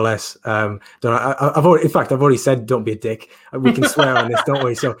PISS. I've already said don't be a dick. We can swear on this, don't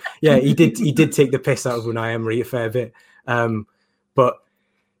we? So yeah, he did take the piss out of Unai Emery a fair bit. But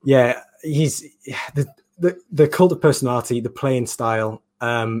yeah, he's the cult of personality, the playing style,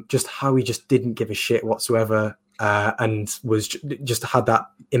 just how he just didn't give a shit whatsoever, and was just had that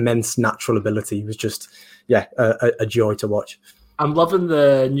immense natural ability. He was just a joy to watch. I'm loving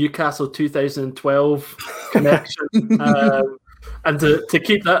the Newcastle 2012 connection. And to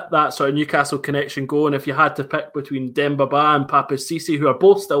keep that sort of Newcastle connection going, if you had to pick between Demba Ba and Papiss Cissé, who are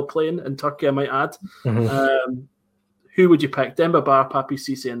both still playing in Turkey, I might add, who would you pick? Demba Ba or Papiss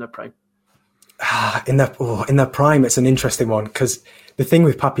Cissé in their prime? In their prime, it's an interesting one because the thing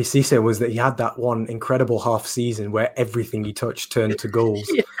with Papiss Cissé was that he had that one incredible half season where everything he touched turned to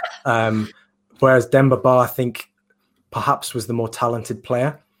goals. Whereas Demba Ba, I think, perhaps was the more talented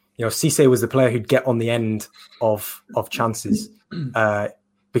player. You know, Cissé was the player who'd get on the end of chances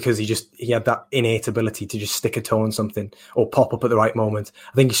because he had that innate ability to just stick a toe on something or pop up at the right moment.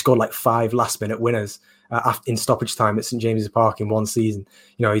 I think he scored like 5 last-minute winners in stoppage time at St James's Park in one season.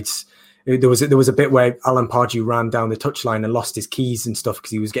 You know, there was a bit where Alan Pardew ran down the touchline and lost his keys and stuff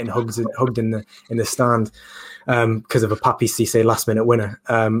because he was getting hugged in the stand because of a Papiss Cissé last-minute winner.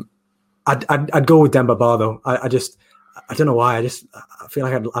 I'd go with Demba Ba though. I don't know why. I feel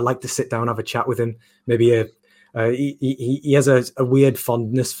like I'd like to sit down, have a chat with him. Maybe he has a weird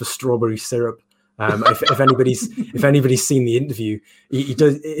fondness for strawberry syrup. If anybody's seen the interview, he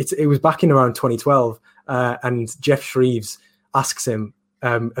does. It was back in around 2012, and Jeff Shreves asks him,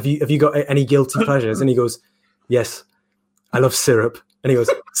 "Have you got any guilty pleasures?" And he goes, "Yes, I love syrup." And he goes,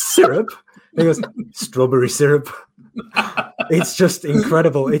 "Syrup?" And he goes, "Strawberry syrup." It's just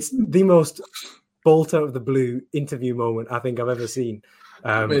incredible. It's the most bolt out of the blue interview moment I think I've ever seen,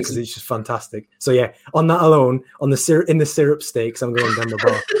 because it's just fantastic. So yeah, on that alone, in the syrup stakes, I'm going Demba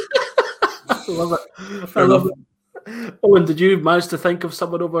Ba. I love it. Owen, did you manage to think of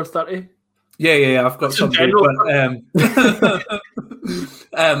someone over 30? Yeah. I've got something.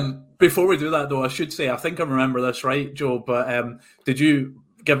 Before we do that, though, I should say, I think I remember this right, Joe, but did you,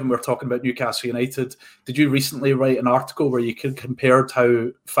 given we're talking about Newcastle United, did you recently write an article where you could compare how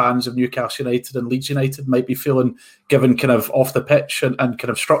fans of Newcastle United and Leeds United might be feeling, given kind of off the pitch and kind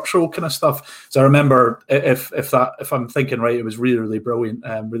of structural kind of stuff? So I remember, if I'm thinking right, it was really, really brilliant,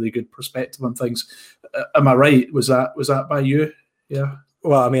 really good perspective on things. Am I right? Was that by you? Yeah.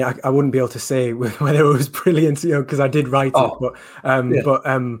 Well, I mean, I wouldn't be able to say whether it was brilliant, because I did write it,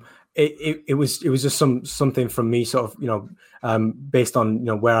 but it was just something from me, sort of, based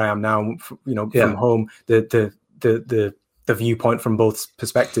on where I am now, from home, the viewpoint from both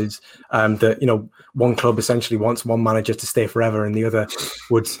perspectives, that one club essentially wants one manager to stay forever, and the other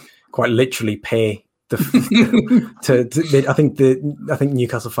would quite literally pay. I think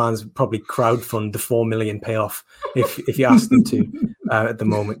Newcastle fans would probably crowdfund the 4 million payoff if you ask them to at the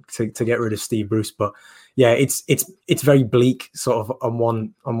moment to get rid of Steve Bruce. But yeah, it's very bleak sort of on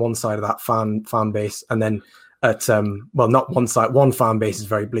one side of that fan base, and then at not one side, one fan base is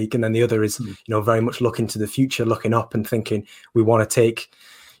very bleak, and then the other is very much looking to the future, looking up and thinking we want to take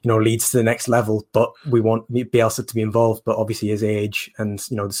Leeds to the next level, but we want Bielsa to be involved. But obviously his age and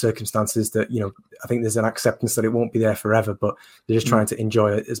the circumstances that I think there's an acceptance that it won't be there forever, but they're just trying to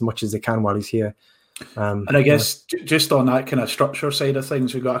enjoy it as much as they can while he's here. And I guess just on that kind of structure side of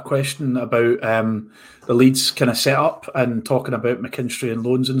things, we've got a question about the Leeds kind of setup and talking about McKinstry and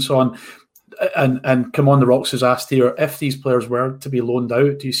loans and so on. And Come On the Rocks has asked here, if these players were to be loaned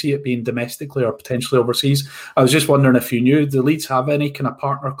out, do you see it being domestically or potentially overseas? I was just wondering if you knew, do Leeds have any kind of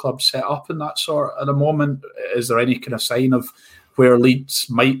partner clubs set up in that sort at the moment? Is there any kind of sign of where Leeds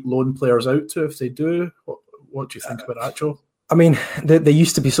might loan players out to if they do? What do you think about that, Joe? I mean, there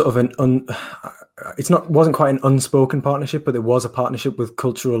used to be sort of wasn't quite an unspoken partnership, but there was a partnership with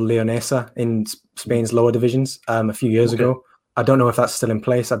Cultural Leonesa in Spain's lower divisions a few years ago. I don't know if that's still in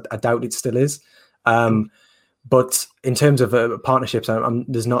place. I doubt it still is. But in terms of partnerships,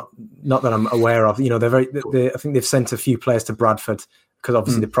 there's not that I'm aware of. They're I think they've sent a few players to Bradford because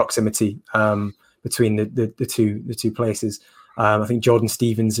obviously the proximity between the two places. I think Jordan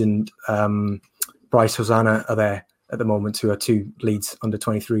Stevens and Bryce Hosanna are there at the moment, who are two Leeds under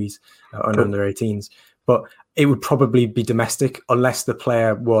 23s and under 18s. But it would probably be domestic unless the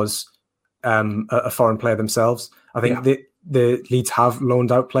player was a foreign player themselves. I think the Leeds have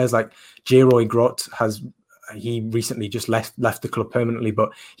loaned out players like J. Roy Grott he recently just left the club permanently,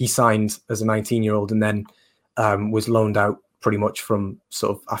 but he signed as a 19-year-old and then was loaned out pretty much from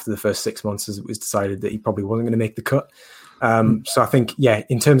sort of after the first 6 months, as it was decided that he probably wasn't going to make the cut. So I think,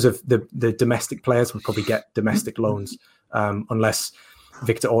 in terms of the domestic players, we'll probably get domestic loans, unless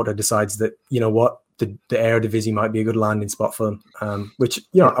Victor Orta decides that, the Eredivisie might be a good landing spot for them, which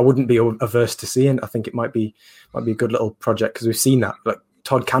I wouldn't be averse to seeing. I think it might be a good little project, because we've seen that. Like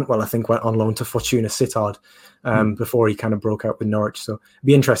Todd Cantwell, I think, went on loan to Fortuna Sittard before he kind of broke out with Norwich. So it'd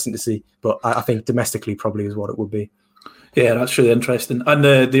be interesting to see. But I think domestically probably is what it would be. Yeah, that's really interesting. And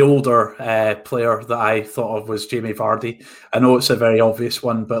the older player that I thought of was Jamie Vardy. I know it's a very obvious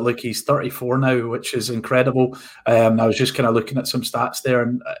one, but look, he's 34 now, which is incredible. I was just kind of looking at some stats there,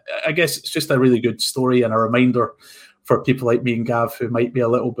 and I guess it's just a really good story and a reminder for people like me and Gav, who might be a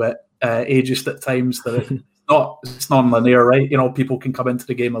little bit ageist at times, that it's non-linear, right? People can come into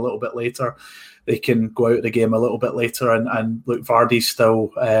the game a little bit later. They can go out of the game a little bit later, and look, Vardy's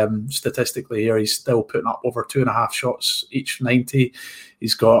still statistically here, he's still putting up over 2.5 shots each 90.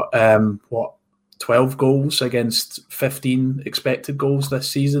 He's got 12 goals against 15 expected goals this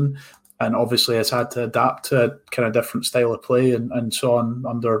season, and obviously has had to adapt to a kind of different style of play and so on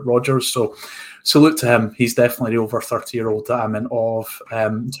under Rodgers. So salute to him. He's definitely the over 30-year-old that I'm in awe of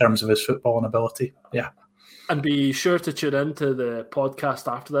in terms of his footballing ability. Yeah. And be sure to tune into the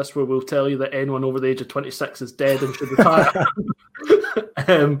podcast after this, where we'll tell you that anyone over the age of 26 is dead and should retire.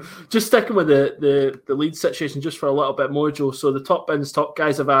 Just sticking with the Leeds situation just for a little bit more, Joe. So the top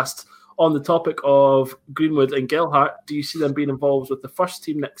guys have asked, on the topic of Greenwood and Gelhardt, do you see them being involved with the first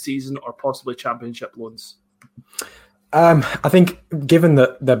team next season or possibly championship loans? I think given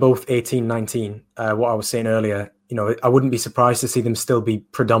that they're both 18, 19, what I was saying earlier, I wouldn't be surprised to see them still be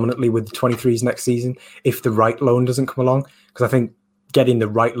predominantly with the 23s next season if the right loan doesn't come along, because I think getting the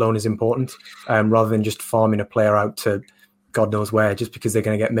right loan is important, rather than just farming a player out to God knows where just because they're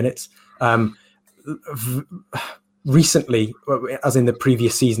going to get minutes. Recently, as in the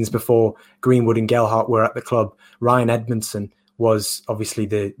previous seasons before Greenwood and Gelhardt were at the club, Ryan Edmondson was obviously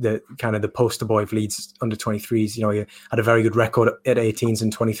the kind of the poster boy of Leeds under 23s. He had a very good record at 18s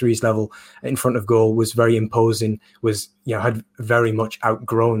and 23s level in front of goal, was very imposing, had very much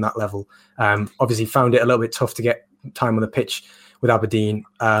outgrown that level. Obviously found it a little bit tough to get time on the pitch Aberdeen,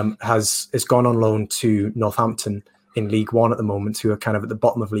 has gone on loan to Northampton in League One at the moment, who are kind of at the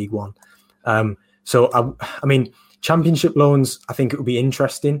bottom of League One. So I mean, Championship loans, I think it would be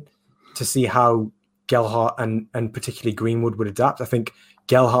interesting to see how Gelhardt and particularly Greenwood would adapt. I think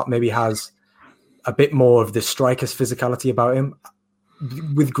Gelhardt maybe has a bit more of the striker's physicality about him.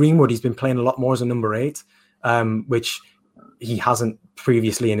 With Greenwood, he's been playing a lot more as a number 8, which he hasn't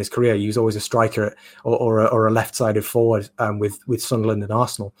previously in his career. He was always a striker or a left-sided forward with Sunderland and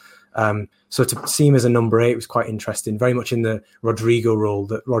Arsenal. So to see him as a number 8 was quite interesting, very much in the Rodrigo role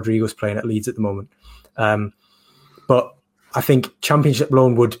that Rodrigo's playing at Leeds at the moment. But I think Championship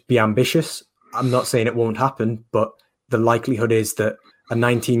loan would be ambitious. I'm not saying it won't happen, but the likelihood is that a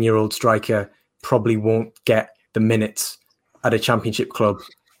 19-year-old striker probably won't get the minutes at a Championship club,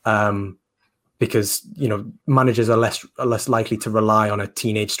 because managers are less likely to rely on a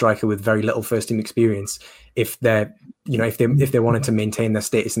teenage striker with very little first team experience if they're if they wanted to maintain their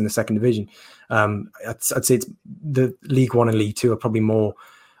status in the second division. I'd say it's the League One and League Two are probably more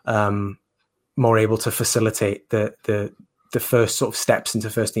able to facilitate the first sort of steps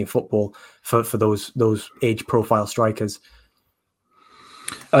into first team football for those age profile strikers.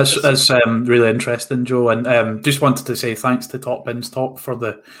 That's really interesting, Joe. And just wanted to say thanks to Top Bins Top for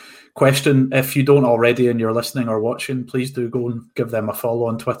the question. If you don't already and you're listening or watching, please do go and give them a follow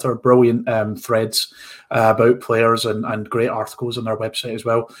on Twitter. Brilliant threads about players and great articles on their website as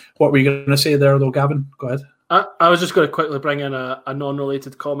well. What were you going to say there, though, Gavin? Go ahead. I was just going to quickly bring in a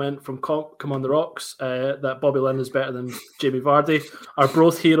non-related comment from Come on the Rocks, that Bobby Linn is better than Jamie Vardy. Our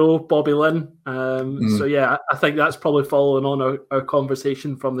broth hero, Bobby Linn. So yeah, I think that's probably following on our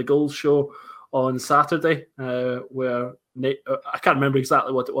conversation from the Goals show on Saturday, where I can't remember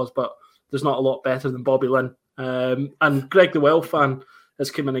exactly what it was, but there's not a lot better than Bobby Linn. And Greg the Well fan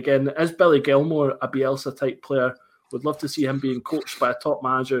has come in again. Is Billy Gilmore a Bielsa type player? Would love to see him being coached by a top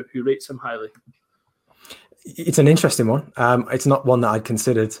manager who rates him highly. It's an interesting one. It's not one that I'd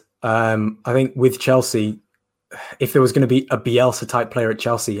considered. I think with Chelsea, if there was going to be a Bielsa type player at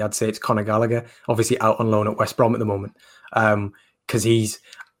Chelsea, I'd say it's Conor Gallagher, obviously out on loan at West Brom at the moment. Because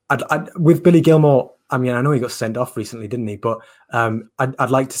with Billy Gilmore, I mean, I know he got sent off recently, didn't he? But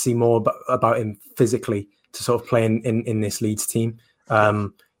I'd like to see more about him physically to sort of play in this Leeds team.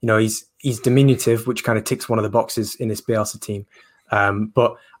 He's diminutive, which kind of ticks one of the boxes in this Bielsa team.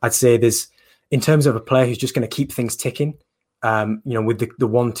 But I'd say in terms of a player who's just going to keep things ticking, with the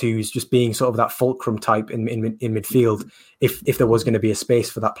 1-2s just being sort of that fulcrum type in midfield, if there was going to be a space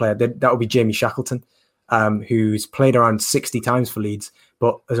for that player, that would be Jamie Shackleton, who's played around 60 times for Leeds,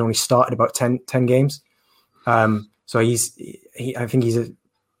 but has only started about 10 games. So I think he's a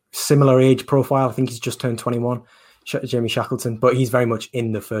similar age profile. I think he's just turned 21, Jamie Shackleton, but he's very much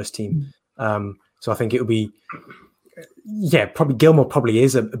in the first team. So I think it would be... Yeah, probably Gilmore probably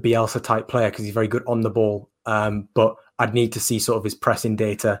is a Bielsa type player because he's very good on the ball. But I'd need to see sort of his pressing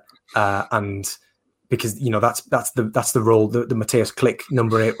data, and because that's the role. The Mateusz Klich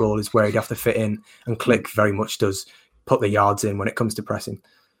number 8 role is where he'd have to fit in, and Klich very much does put the yards in when it comes to pressing.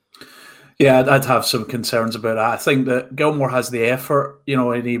 Yeah, I'd have some concerns about that. I think that Gilmore has the effort,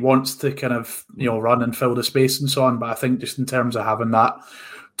 and he wants to kind of run and fill the space and so on. But I think just in terms of having that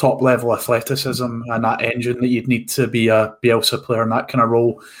top level athleticism and that engine that you'd need to be a Bielsa player in that kind of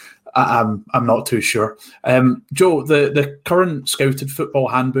role, I'm not too sure. Joe, the current Scouted Football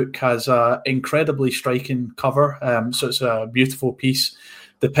Handbook has an incredibly striking cover. So it's a beautiful piece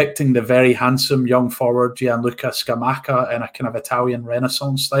depicting the very handsome young forward Gianluca Scamacca in a kind of Italian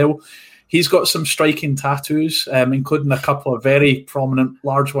Renaissance style. He's got some striking tattoos, including a couple of very prominent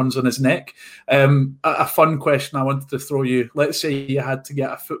large ones on his neck. A fun question I wanted to throw you. Let's say you had to get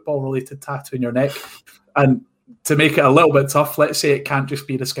a football-related tattoo in your neck, and to make it a little bit tough, let's say it can't just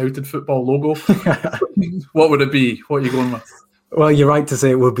be the Scouted Football logo. What would it be? What are you going with? Well, you're right to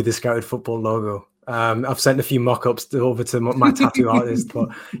say it would be the Scouted Football logo. I've sent a few mock-ups over to my tattoo artist, but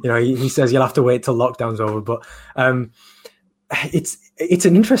he says you'll have to wait till lockdown's over. But it's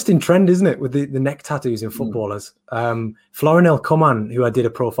an interesting trend, isn't it, with the neck tattoos in footballers? Florinel Coman, who I did a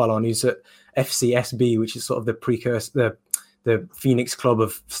profile on, who's at FCSB, which is sort of the precursor, the Phoenix club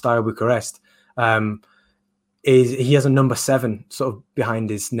of Steaua Bucharest, he has a number 7 sort of behind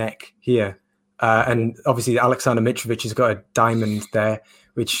his neck here. And obviously Alexander Mitrovic has got a diamond there,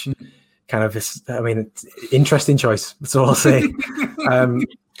 which kind of is, it's interesting choice. That's all I'll say.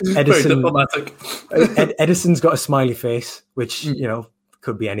 Edison's got a smiley face, which,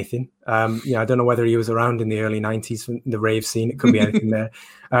 could be anything. I don't know whether he was around in the early 90s from the rave scene. It could be anything there.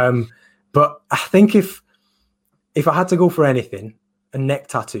 But I think if I had to go for anything, a neck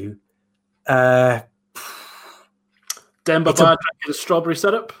tattoo, Demba Ba drinking strawberry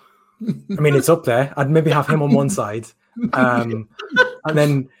syrup. I mean, it's up there. I'd maybe have him on one side, and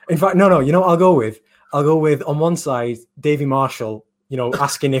then, in fact, no. You know, I'll go with on one side Davy Marshall. You know,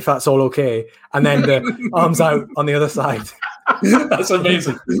 asking if that's all okay, and then the arms out on the other side. That's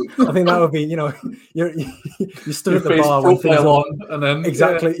amazing. I think that would be, you know, you stood at the bar when things on, and then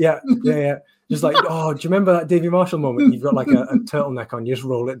exactly, yeah. Just like, oh, do you remember that Davy Marshall moment? You've got like a turtleneck on, you just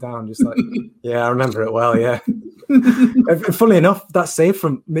roll it down, just like, yeah, I remember it well, yeah. Funnily enough, that's saved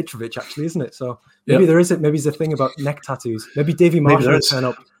from Mitrovic, actually, isn't it? So maybe there is it. Maybe it's a thing about neck tattoos. Maybe Davy Marshall will turn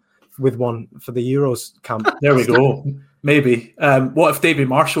up with one for the Euros camp. There we go. Maybe. What if Davy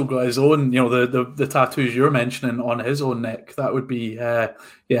Marshall got his own, you know, the tattoos you're mentioning on his own neck? That would be,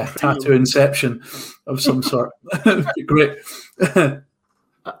 tattoo inception of some sort. That'd be great.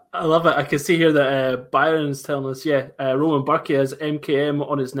 I love it. I can see here that Byron's telling us, Roman Burke has MKM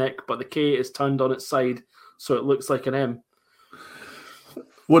on his neck, but the K is turned on its side, so it looks like an M.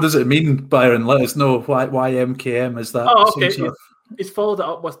 What does it mean, Byron? Let us know. Why MKM? Is that okay. some sort of... He's followed it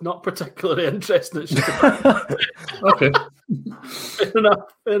up with not particularly interesting. It's just okay. Fair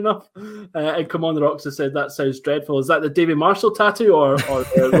enough. And Come on the Rocks has said that sounds dreadful. Is that the Davy Marshall tattoo or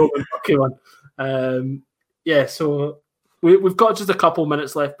the Roman Burke one? So we've got just a couple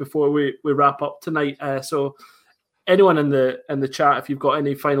minutes left before we wrap up tonight. So anyone in the chat, if you've got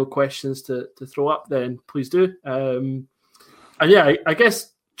any final questions to throw up, then please do. I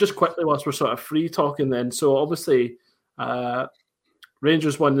guess just quickly whilst we're sort of free talking then. So obviously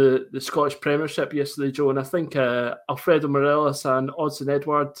Rangers won the Scottish Premiership yesterday, Joe, and I think Alfredo Morelos and Odsonne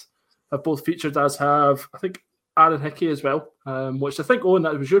Edouard have both featured, as have, I think, Aaron Hickey as well, which I think, Owen,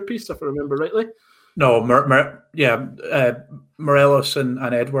 that was your piece, if I remember rightly. No, Morelos and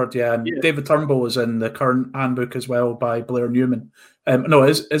Edward, and David Turnbull was in the current handbook as well by Blair Newman. No,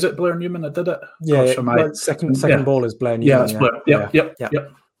 is it Blair Newman that did it? Second ball is Blair Newman. Yeah, it's Blair.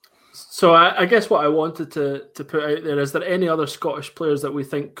 Yep. So I guess what I wanted to put out there, is there any other Scottish players that we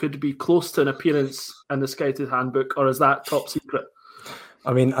think could be close to an appearance in the Scouted handbook, or is that top secret?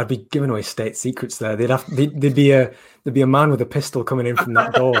 I mean, I'd be giving away state secrets there. There'd be a man with a pistol coming in from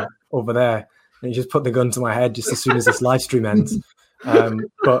that door over there, and you just put the gun to my head just as soon as this live stream ends.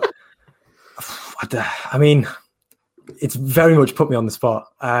 But I mean, it's very much put me on the spot.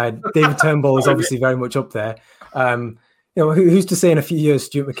 David Turnbull is obviously very much up there. You know, who's to say in a few years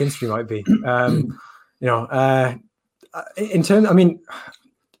Stuart McKinstry might be? I mean,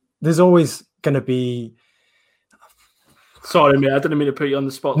 there's always going to be. Sorry, mate, I didn't mean to put you on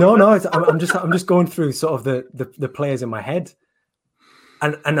the spot. No, I'm just going through sort of the players in my head,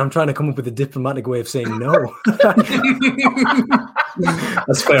 and I'm trying to come up with a diplomatic way of saying no.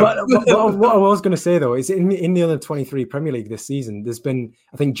 That's fair. But what I was going to say though is in the under 23 Premier League this season, there's been,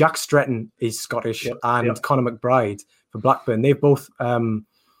 I think Jack Stretton is Scottish and Conor McBride for Blackburn. They've both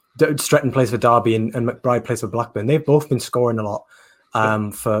Stretton plays for Derby and McBride plays for Blackburn. They've both been scoring a lot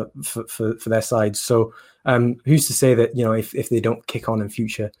for their sides. So who's to say that, you know, if they don't kick on in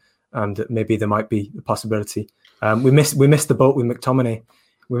future, that maybe there might be a possibility. We missed the boat with McTominay.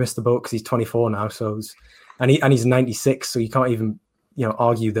 We missed the boat because he's 24 now. So and he's 96. So you can't even, you know,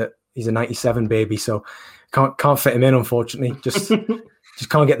 argue that he's a 97 baby. So can't fit him in, unfortunately. Just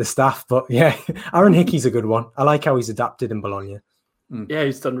can't get the staff. But yeah, Aaron Hickey's a good one. I like how he's adapted in Bologna. Yeah,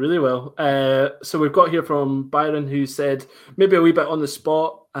 he's done really well. So we've got here from Byron, who said, maybe a wee bit on the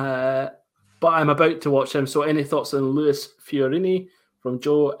spot, but I'm about to watch him. So any thoughts on Lewis Fiorini? From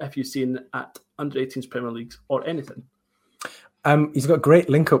Joe, if you've seen at under-18s Premier Leagues or anything. He's got a great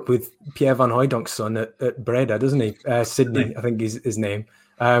link up with Pierre Van Hooydonk's son at Breda, doesn't he? Sydney, I think is his name.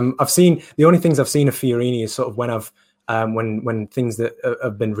 I've seen, the only things I've seen of Fiorini is sort of when I've when things that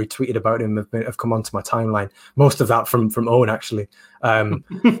have been retweeted about him have come onto my timeline. Most of that from Owen, actually.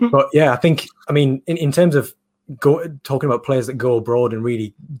 But yeah, I mean, in terms of talking about players that go abroad and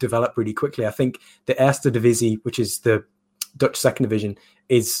really develop really quickly, I think the Eerste Divisie, which is the Dutch second division,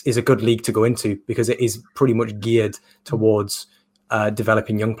 is a good league to go into because it is pretty much geared towards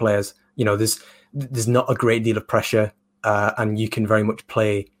developing young players. You know, there's not a great deal of pressure, and you can very much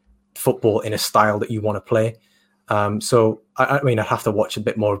play football in a style that you want to play. So I mean, I'd have to watch a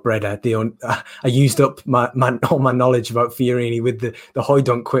bit more of Breda. I used up all my knowledge about Fiorini with the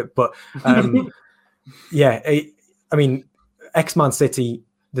Hooijdonk quip, but yeah, I mean, ex-Man City.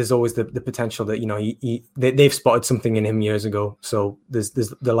 There's always the potential that, you know, they've spotted something in him years ago. So there's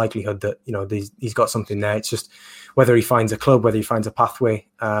the likelihood that, you know, he's got something there. It's just whether he finds a club, whether he finds a pathway,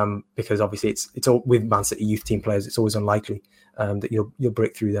 because obviously it's all with Man City youth team players. It's always unlikely that you'll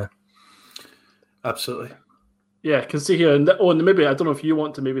break through there. Absolutely. Yeah, I can see here. And maybe I don't know if you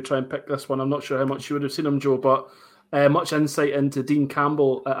want to maybe try and pick this one. I'm not sure how much you would have seen him, Joe, but much insight into Dean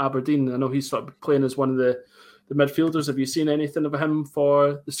Campbell at Aberdeen. I know he's sort of playing as one of the midfielders. Have you seen anything of him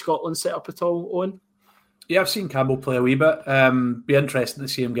for the Scotland setup at all, Owen? Yeah, I've seen Campbell play a wee bit. Be interesting to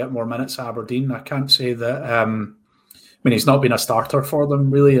see him get more minutes at Aberdeen. I can't say that. He's not been a starter for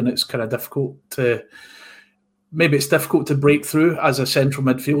them really, and it's kind of difficult to. Maybe it's difficult to break through as a central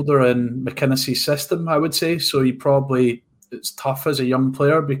midfielder in McInnes's system, I would say. So it's tough as a young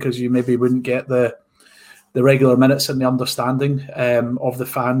player because you maybe wouldn't get the regular minutes and the understanding of the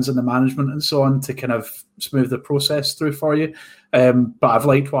fans and the management and so on to kind of smooth the process through for you. But I've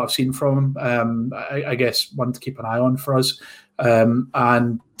liked what I've seen from him. I guess one to keep an eye on for us.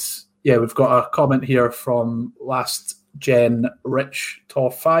 And yeah, we've got a comment here from Last Gen Rich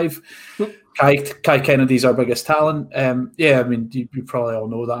Top 5. Kai Kennedy's our biggest talent. You probably all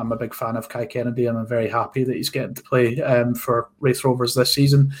know that I'm a big fan of Kai Kennedy, and I'm very happy that he's getting to play for Raith Rovers this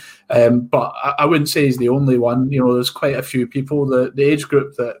season. But I wouldn't say he's the only one. There's quite a few people. The age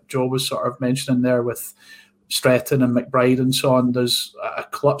group that Joe was sort of mentioning there with Stretton and McBride and so on, there's a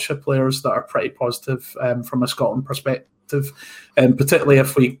clutch of players that are pretty positive from a Scotland perspective, and particularly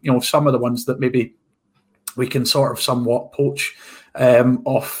if we, some of the ones that maybe we can sort of somewhat poach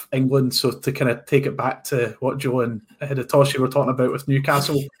off England. So to kind of take it back to what Joe and Hidetoshi were talking about with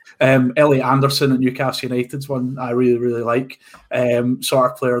Newcastle, Elliot Anderson at Newcastle United's one I really, really like.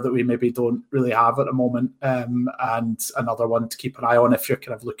 Sort of player that we maybe don't really have at the moment, and another one to keep an eye on if you're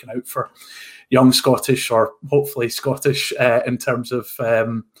kind of looking out for young Scottish or hopefully Scottish in terms of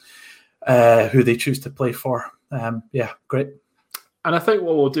who they choose to play for. Great. And I think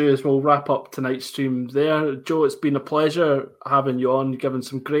what we'll do is we'll wrap up tonight's stream there. Joe, it's been a pleasure having you on, giving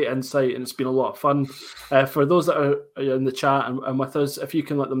some great insight, and it's been a lot of fun. For those that are in the chat and with us, if you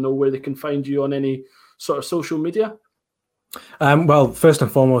can let them know where they can find you on any sort of social media. Well, first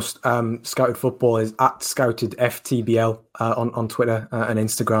and foremost, Scouted Football is at ScoutedFTBL on Twitter and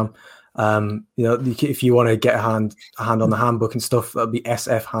Instagram. If you want to get a hand on the handbook and stuff, that'll be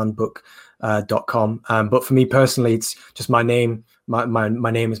sfhandbook.com. But for me personally, it's just my name.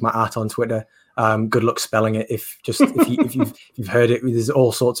 My name is my @ on Twitter. Good luck spelling it. If you've heard it, there's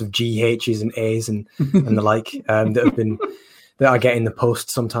all sorts of GHs and A's and the like that I get in the post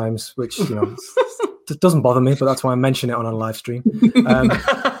sometimes, which it doesn't bother me, but that's why I mention it on a live stream.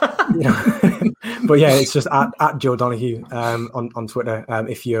 But yeah, it's just at Joe Donoghue on Twitter.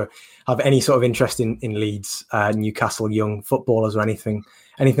 If you have any sort of interest in Leeds, Newcastle young footballers or anything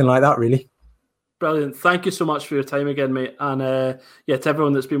like that, really. Brilliant. Thank you so much for your time again, mate. And to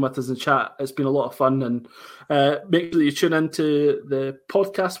everyone that's been with us in chat, it's been a lot of fun. And make sure that you tune into the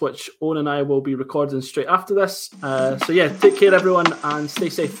podcast, which Owen and I will be recording straight after this. Take care, everyone, and stay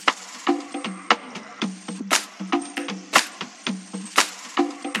safe.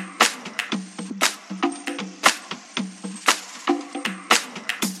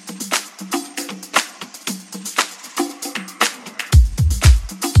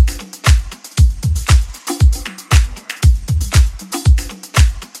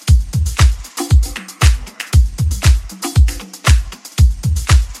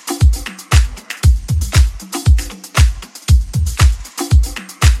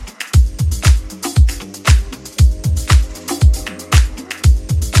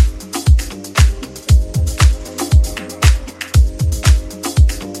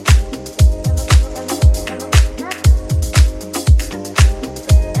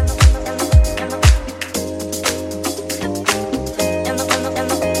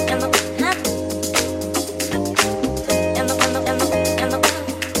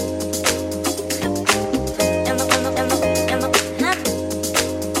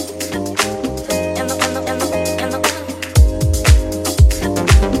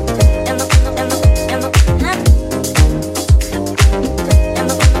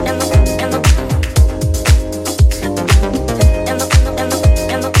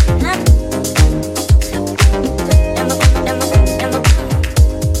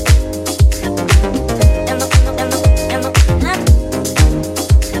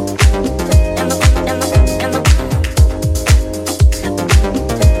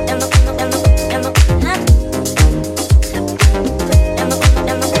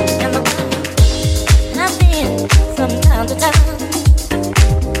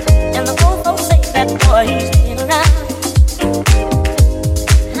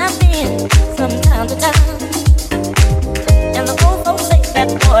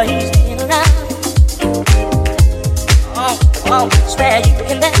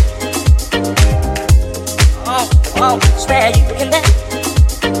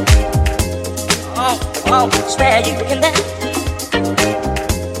 Swear you can